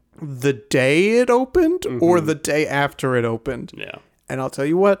the day it opened or the day after it opened. Yeah. And I'll tell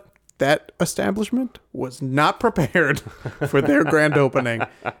you what, that establishment was not prepared for their grand opening,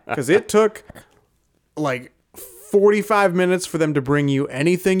 because it took like 45 minutes for them to bring you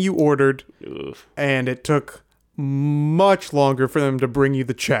anything you ordered. Oof. And it took much longer for them to bring you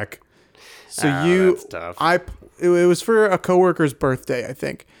the check. So that's tough. it was for a coworker's birthday, I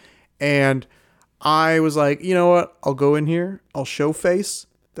think. And I was like, you know what? I'll go in here, I'll show face,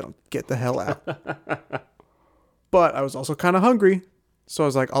 then I'll get the hell out. But I was also kind of hungry. So I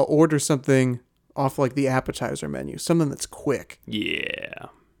was like, I'll order something off like the appetizer menu, something that's quick. Yeah.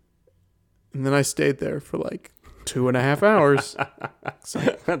 And then I stayed there for like 2.5 hours. So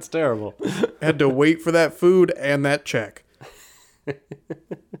That's terrible. I had to wait for that food and that check.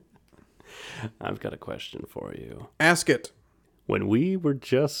 I've got a question for you. Ask it. When we were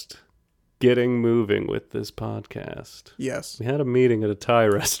just getting moving with this podcast, Yes. we had a meeting at a Thai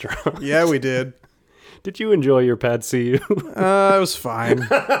restaurant. Yeah, we did. Did you enjoy your pad see you? It was fine.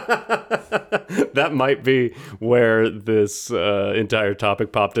 That might be where this entire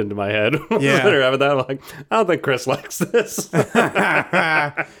topic popped into my head. Yeah. After having that, I'm like, I don't think Chris likes this.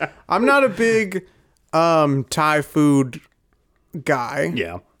 I'm not a big Thai food guy.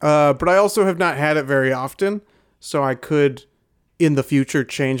 Yeah. But I also have not had it very often, so I could, in the future,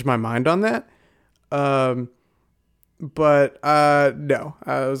 change my mind on that. But no,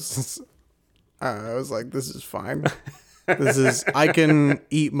 I was like, this is fine. I can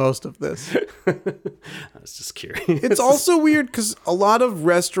eat most of this. I was just curious. It's also weird because a lot of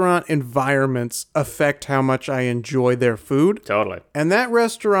restaurant environments affect how much I enjoy their food. Totally. And that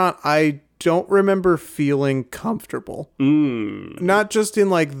restaurant, I don't remember feeling comfortable. Not just in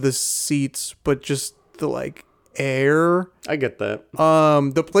like the seats, but just the like air. I get that.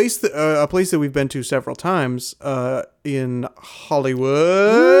 The place that a place that we've been to several times in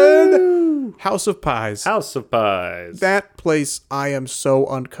Hollywood, House of Pies. House of Pies. That place I am so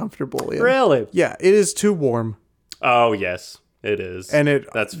uncomfortable in. Really? Yeah, it is too warm. Oh, yes, it is. And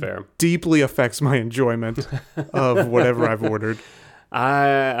that's fair. Deeply affects my enjoyment of whatever I've ordered.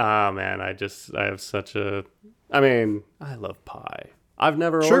 I have such a, I love pie. I've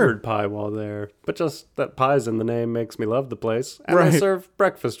never ordered pie while there, but just that pie's in the name makes me love the place. And Right. they serve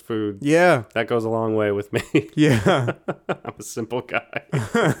breakfast food. Yeah. That goes a long way with me. Yeah. I'm a simple guy.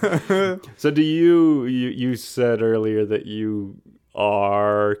 So do you said earlier that you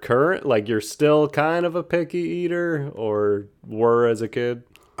are you're still kind of a picky eater, or were as a kid?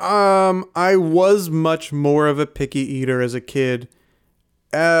 I was much more of a picky eater as a kid.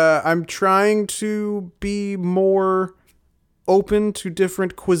 I'm trying to be more open to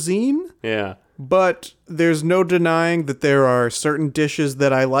different cuisine, Yeah. but there's no denying that there are certain dishes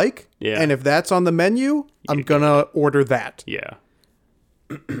that I like. Yeah. And if that's on the menu, I'm gonna order that. Yeah.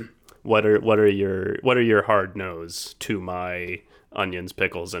 What are your hard nose to my onions,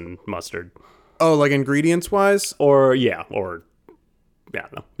 pickles, and mustard? Oh, like ingredients wise? Or I don't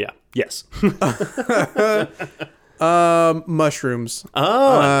know. Yeah. Yes. Mushrooms.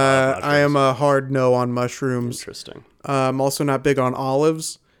 Oh, I am a hard no on mushrooms. interesting. I'm also not big on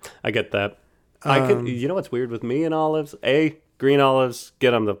olives. I get that. You know what's weird with me and olives? Green olives.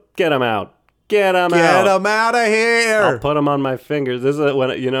 Get them out. Get them Get out. them out of I'll here. put them on my fingers. This is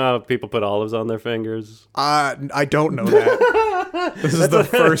when you know how people put olives on their fingers. I don't know that. This is the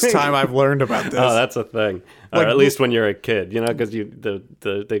first time I've learned about this. Oh, that's a thing. Or at least when you're a kid, because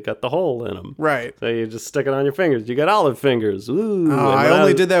they got the hole in them. Right. So you just stick it on your fingers. You got olive fingers. Ooh. Oh, I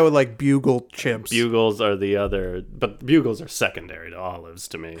only did that with like bugle chips. Bugles are the other, but bugles are secondary to olives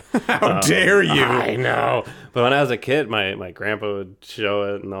to me. How dare you? I know. But when I was a kid, my grandpa would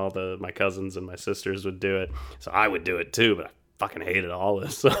show it, and my cousins and my sisters would do it. So I would do it too, but I fucking hated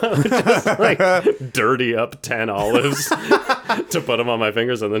olives. So I would just like dirty up 10 olives to put them on my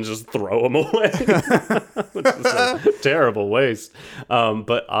fingers and then just throw them away. Which is a terrible waste.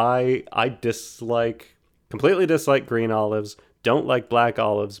 But I completely dislike green olives, don't like black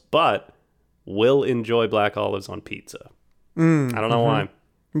olives, but will enjoy black olives on pizza. I don't know why.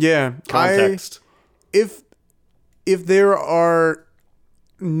 Yeah. Context. If there are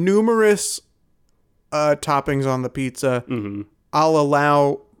numerous toppings on the pizza, I'll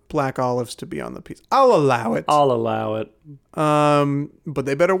allow black olives to be on the pizza. I'll allow it. I'll allow it. But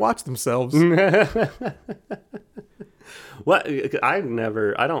they better watch themselves. What? I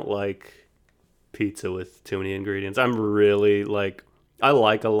don't like pizza with too many ingredients. I'm really I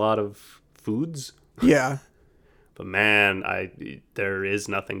like a lot of foods, Yeah. But man, there is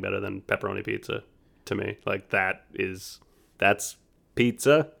nothing better than pepperoni pizza to me. Like that's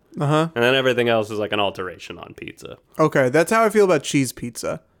pizza. Uh-huh. And then everything else is like an alteration on pizza. Okay, that's how I feel about cheese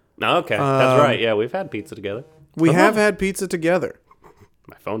pizza. Okay, that's right. Yeah, we've had pizza together. We have had pizza together.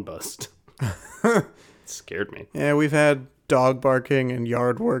 My phone buzzed. It scared me. Yeah, we've had dog barking and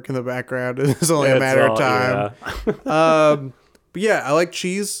yard work in the background. It's only a matter of time. Yeah. But yeah, I like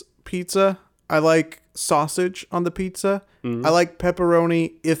cheese pizza. I like sausage on the pizza. I like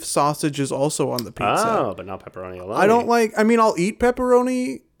pepperoni if sausage is also on the pizza. Oh, but not pepperoni alone. I don't like, I mean, I'll eat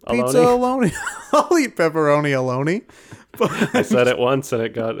pepperoni pizza alone. I'll eat pepperoni alone. I said it once and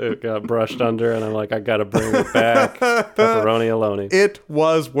it got brushed under, and I'm like, I gotta bring it back. Pepperoni alone. It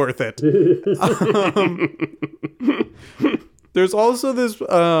was worth it. There's also this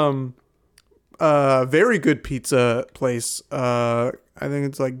very good pizza place. I think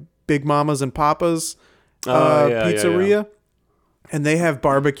it's like Big Mama's and Papa's pizzeria. Yeah. And they have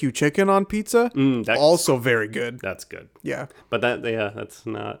barbecue chicken on pizza. Also very good. That's good. Yeah. But that's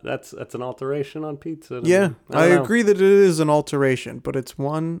an alteration on pizza. Yeah. I agree that it is an alteration, but it's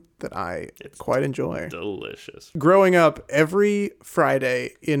one that it's quite enjoy. Delicious. Growing up, every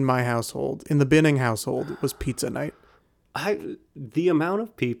Friday in my household, in the Binning household, was pizza night. The amount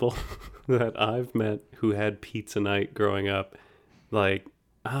of people that I've met who had pizza night growing up, like,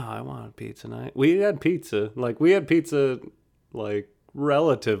 I want a pizza night. We had pizza like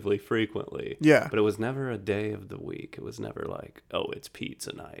relatively frequently. Yeah. But it was never a day of the week. It was never like, oh, it's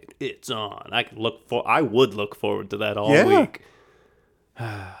pizza night. It's on. I would look forward to that all week.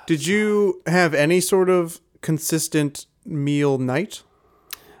 Did you have any sort of consistent meal night?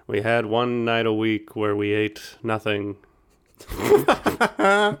 We had one night a week where we ate nothing.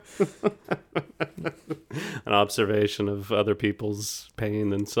 An observation of other people's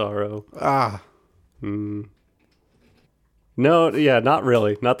pain and sorrow. No, yeah, not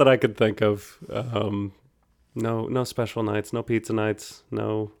really. Not that I could think of. No special nights, no pizza nights,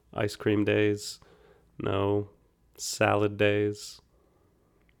 no ice cream days, no salad days.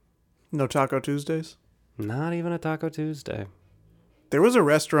 No Taco Tuesdays? Not even a Taco Tuesday. There was a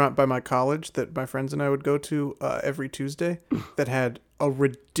restaurant by my college that my friends and I would go to every Tuesday that had a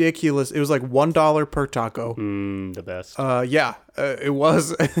ridiculous... It was like $1 per taco. The best. Yeah, it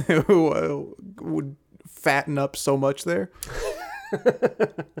was. It would fatten up so much there.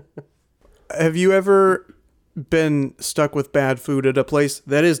 Have you ever been stuck with bad food at a place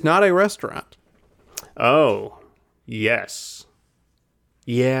that is not a restaurant? Oh, yes.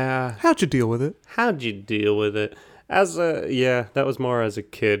 Yeah. How'd you deal with it? That was more as a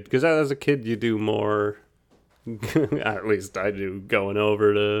kid. Because as a kid, you do more... At least I do, going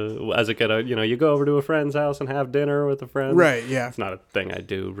over to... As a kid, you go over to a friend's house and have dinner with a friend. Right, yeah. It's not a thing I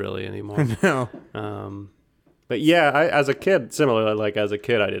do really anymore. No. But yeah, as a kid, similarly, like as a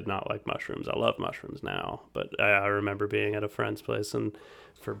kid, I did not like mushrooms. I love mushrooms now. But I remember being at a friend's place, and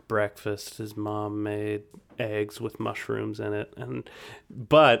for breakfast, his mom made eggs with mushrooms in it.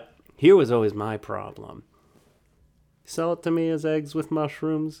 But here was always my problem. Sell it to me as eggs with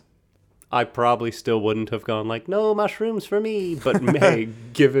mushrooms. I probably still wouldn't have gone like, no mushrooms for me, but hey,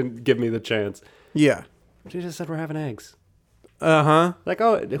 give me the chance. Yeah. She just said we're having eggs. Uh-huh. Like,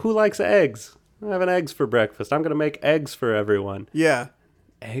 oh, who likes eggs? I'm having eggs for breakfast. I'm going to make eggs for everyone. Yeah.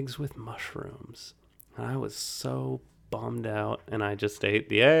 Eggs with mushrooms. I was so bummed out, and I just ate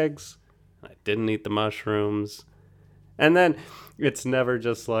the eggs. I didn't eat the mushrooms. And then it's never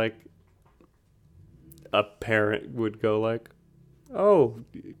just like a parent would go like, oh,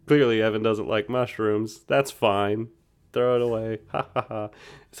 clearly Evan doesn't like mushrooms. That's fine. Throw it away. Ha ha ha.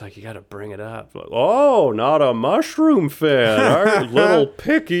 It's like, you got to bring it up. Like, oh, not a mushroom fan. Are you a little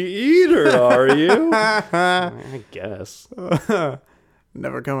picky eater, are you? I guess.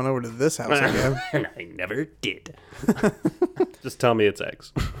 Never coming over to this house again. I never did. Just tell me it's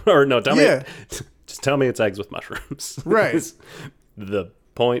eggs. Or no, just tell me it's eggs with mushrooms. Right. Is the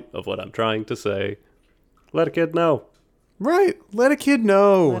point of what I'm trying to say. Let a kid know. Right. Let a kid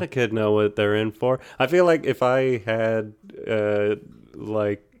know. Let a kid know what they're in for. I feel like if I had, if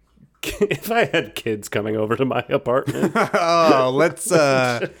I had kids coming over to my apartment. Oh, let's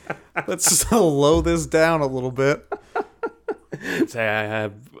slow this down a little bit. Say I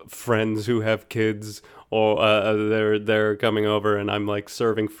have friends who have kids, or they're coming over, and I'm like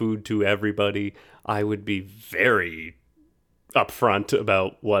serving food to everybody. I would be very upfront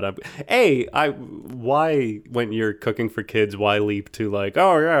about what why when you're cooking for kids, why leap to like,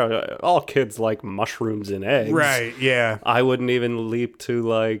 oh yeah, all kids like mushrooms and eggs, right? Yeah, I wouldn't even leap to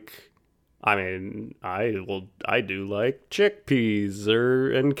like, I mean, I do like chickpeas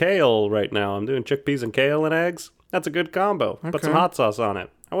and kale right now. I'm doing chickpeas and kale and eggs. That's a good combo. Put some Okay. hot sauce on it.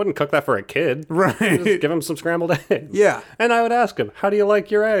 I wouldn't cook that for a kid. Right. Just give him some scrambled eggs. Yeah. And I would ask him, how do you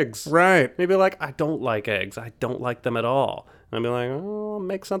like your eggs? Right. Maybe like, I don't like eggs. I don't like them at all. And I'd be like, oh, I'll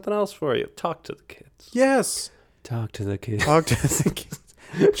make something else for you. Talk to the kids. Yes. Talk to the kids. Talk to the kids.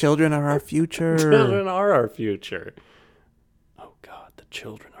 Children are our future. Children are our future. Oh, God, the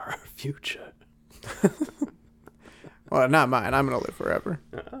children are our future. Well, not mine. I'm going to live forever.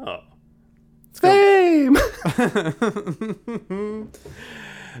 Oh. Fame!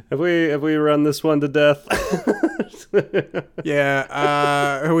 Have we run this one to death?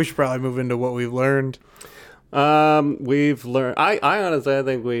 Yeah. We should probably move into what we've learned. We've learned. I honestly, I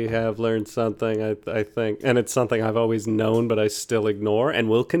think we have learned something. I think, and it's something I've always known, but I still ignore, and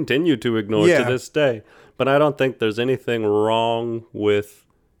will continue to ignore Yeah. to this day. But I don't think there's anything wrong with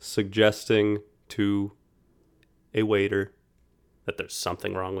suggesting to a waiter that there's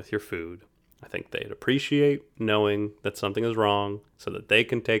something wrong with your food. I think they'd appreciate knowing that something is wrong, so that they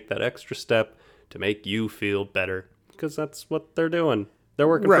can take that extra step to make you feel better, because that's what they're doing. They're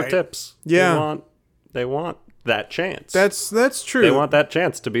working Right. for tips. Yeah. They want that chance. That's true. They want that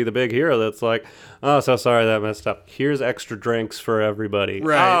chance to be the big hero that's like, oh, so sorry that messed up. Here's extra drinks for everybody.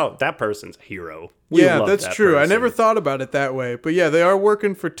 Right. Oh, that person's a hero. We Yeah, love that's that true. I person. never thought about it that way. But yeah, they are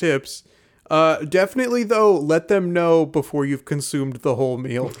working for tips. Definitely, though, let them know before you've consumed the whole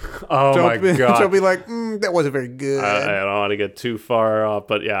meal. Oh, my God. Don't be like, that wasn't very good. I don't want to get too far off,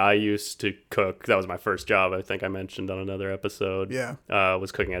 but yeah, I used to cook. That was my first job. I think I mentioned on another episode. Yeah.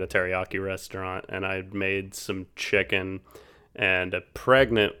 Was cooking at a teriyaki restaurant, and I made some chicken, and a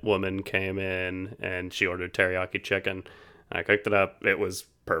pregnant woman came in, and she ordered teriyaki chicken. I cooked it up. It was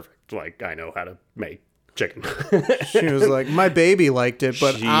perfect. Like, I know how to make chicken. She was like, my baby liked it,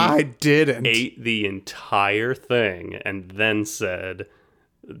 but She I didn't. Ate the entire thing and then said,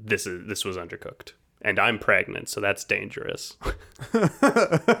 this was undercooked. And I'm pregnant, so that's dangerous.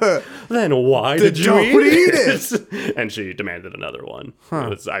 Then why did you don't eat eat it? And she demanded another one.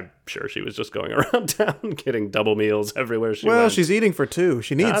 I'm sure she was just going around town getting double meals everywhere she Well, went. she's eating for two.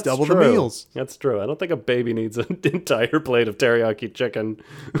 She needs That's double the true. meals. That's true. I don't think a baby needs an entire plate of teriyaki chicken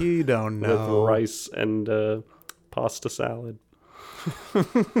You don't with know. rice and pasta salad.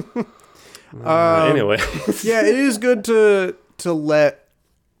 Anyway. Yeah, it is good to let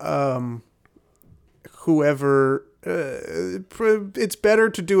whoever it's better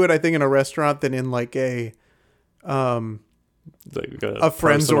to do it, I think, in a restaurant than in like a Like a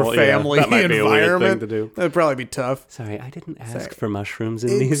friends or personal- family that might be a weird environment. thing to do. That'd probably be tough. Sorry, I didn't ask for mushrooms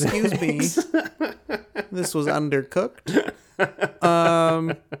in these. Excuse me. This was undercooked.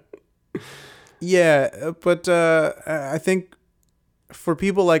 Yeah, but I think for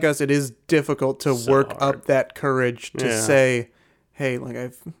people like us, it is difficult to work hard. up that courage to Yeah. say, "Hey, like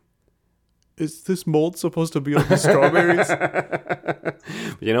is this mold supposed to be on the strawberries?"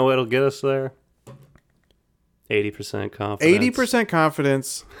 You know what'll get us there? 80% confidence. 80%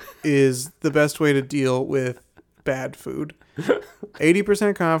 confidence is the best way to deal with bad food.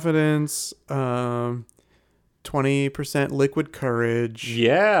 80% confidence, 20% liquid courage,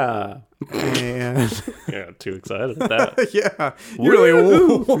 Yeah. and Yeah, too excited at that. yeah, you really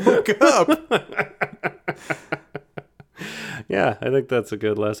woke up. Yeah, I think that's a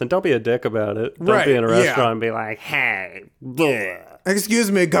good lesson. Don't be a dick about it. Don't Right, be in a yeah. restaurant and be like, hey, bleh.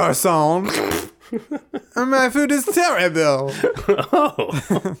 Excuse me, garçon. My food is terrible. Oh,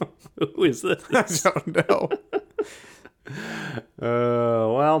 who is this? I don't know.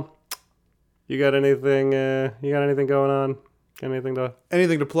 Well, you got anything? You got anything going on? Got anything to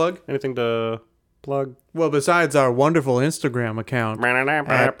Anything to plug? plug? Well, besides our wonderful Instagram account,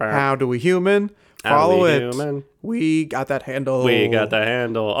 at How Do We Human, How follow Do We it. Human. We got that handle. We got the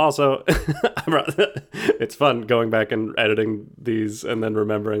handle. Also, it's fun going back and editing these and then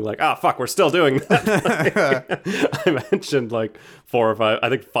remembering, like, fuck, we're still doing that. I mentioned like 4 or 5, I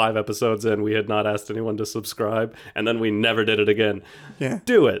think 5 episodes in, we had not asked anyone to subscribe, and then we never did it again. Yeah.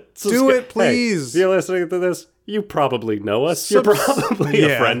 Do it. Do it, Hey, please. if you're listening to this, you probably know us. You're probably a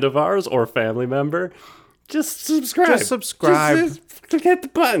Yeah. friend of ours or family member. Just subscribe. Just subscribe. Just hit the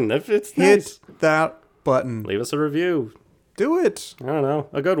button if it's Hit nice. that button. Leave us a review. Do it. I don't know.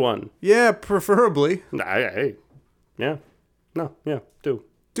 A good one. Yeah, preferably. Hey. Yeah. No, yeah. Do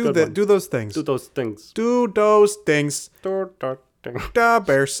Do Good that. one. Do those things. Do those things. Do those things. Ding. Da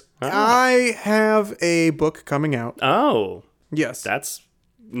bears. I have a book coming out. Oh, Yes. that's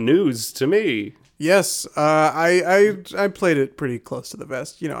news to me. Yes. I played it pretty close to the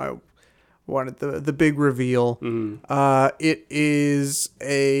vest. You know, I wanted the big reveal. It is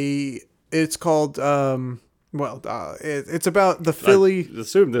it's called Well, it's about the Philly. I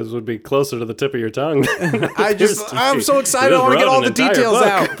assumed this would be closer to the tip of your tongue. I'm so excited. I want to get all the details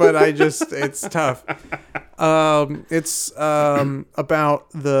out, but it's tough. It's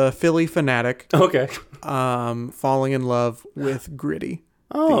about the Philly fanatic. Okay. Falling in love with Gritty.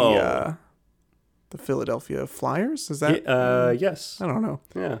 Oh. The Philadelphia Flyers? Is that? Yes. I don't know.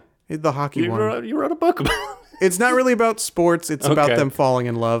 Yeah. The hockey one. You wrote a book about it. It's not really about sports. It's about them falling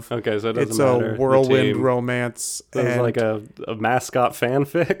in love. Okay, so it doesn't it's matter. It's a whirlwind romance. It's like a mascot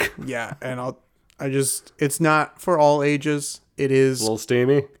fanfic. Yeah, and it's not for all ages. It is a little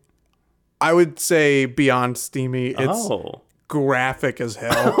steamy. I would say beyond steamy. It's graphic as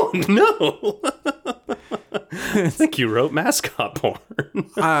hell. Oh, no. I think you wrote mascot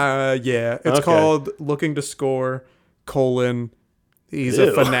porn. Yeah. It's called Looking to Score, he's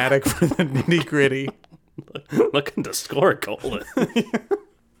a fanatic for the nitty gritty. Looking to score, colon.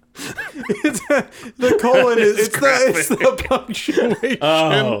 The colon is it's the punctuation.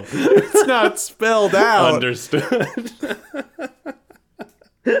 Oh. It's not spelled out. Understood.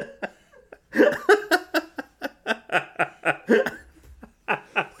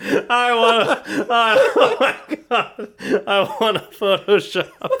 Oh my god! I want to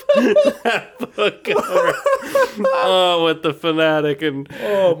Photoshop that book cover. Oh, with the fanatic and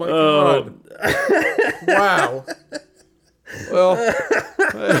oh my god! Wow. Well,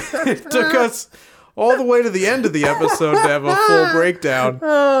 it took us all the way to the end of the episode to have a full breakdown.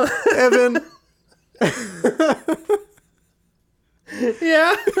 Evan.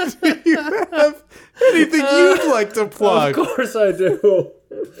 Yeah. Do you have anything you'd like to plug? Of course I do.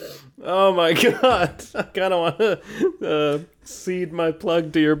 Oh my god. I kind of want to cede my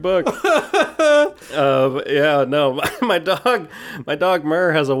plug to your book. Yeah, no. My dog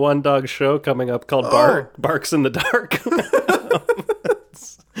Murr has a one dog show coming up called Barks in the Dark.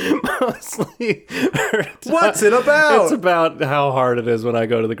 Mostly. What's it about? It's about how hard it is when I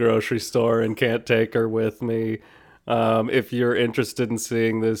go to the grocery store and can't take her with me. If you're interested in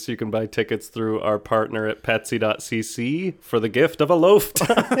seeing this, you can buy tickets through our partner at Petsy.cc for the gift of a loaf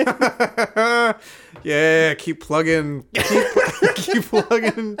time. Yeah, keep plugging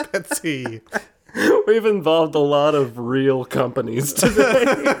Petsy. We've involved a lot of real companies today.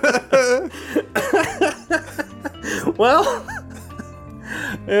 Well,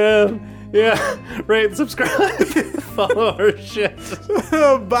 yeah, rate and subscribe. Follow our shit.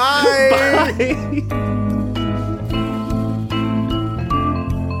 Bye. Bye.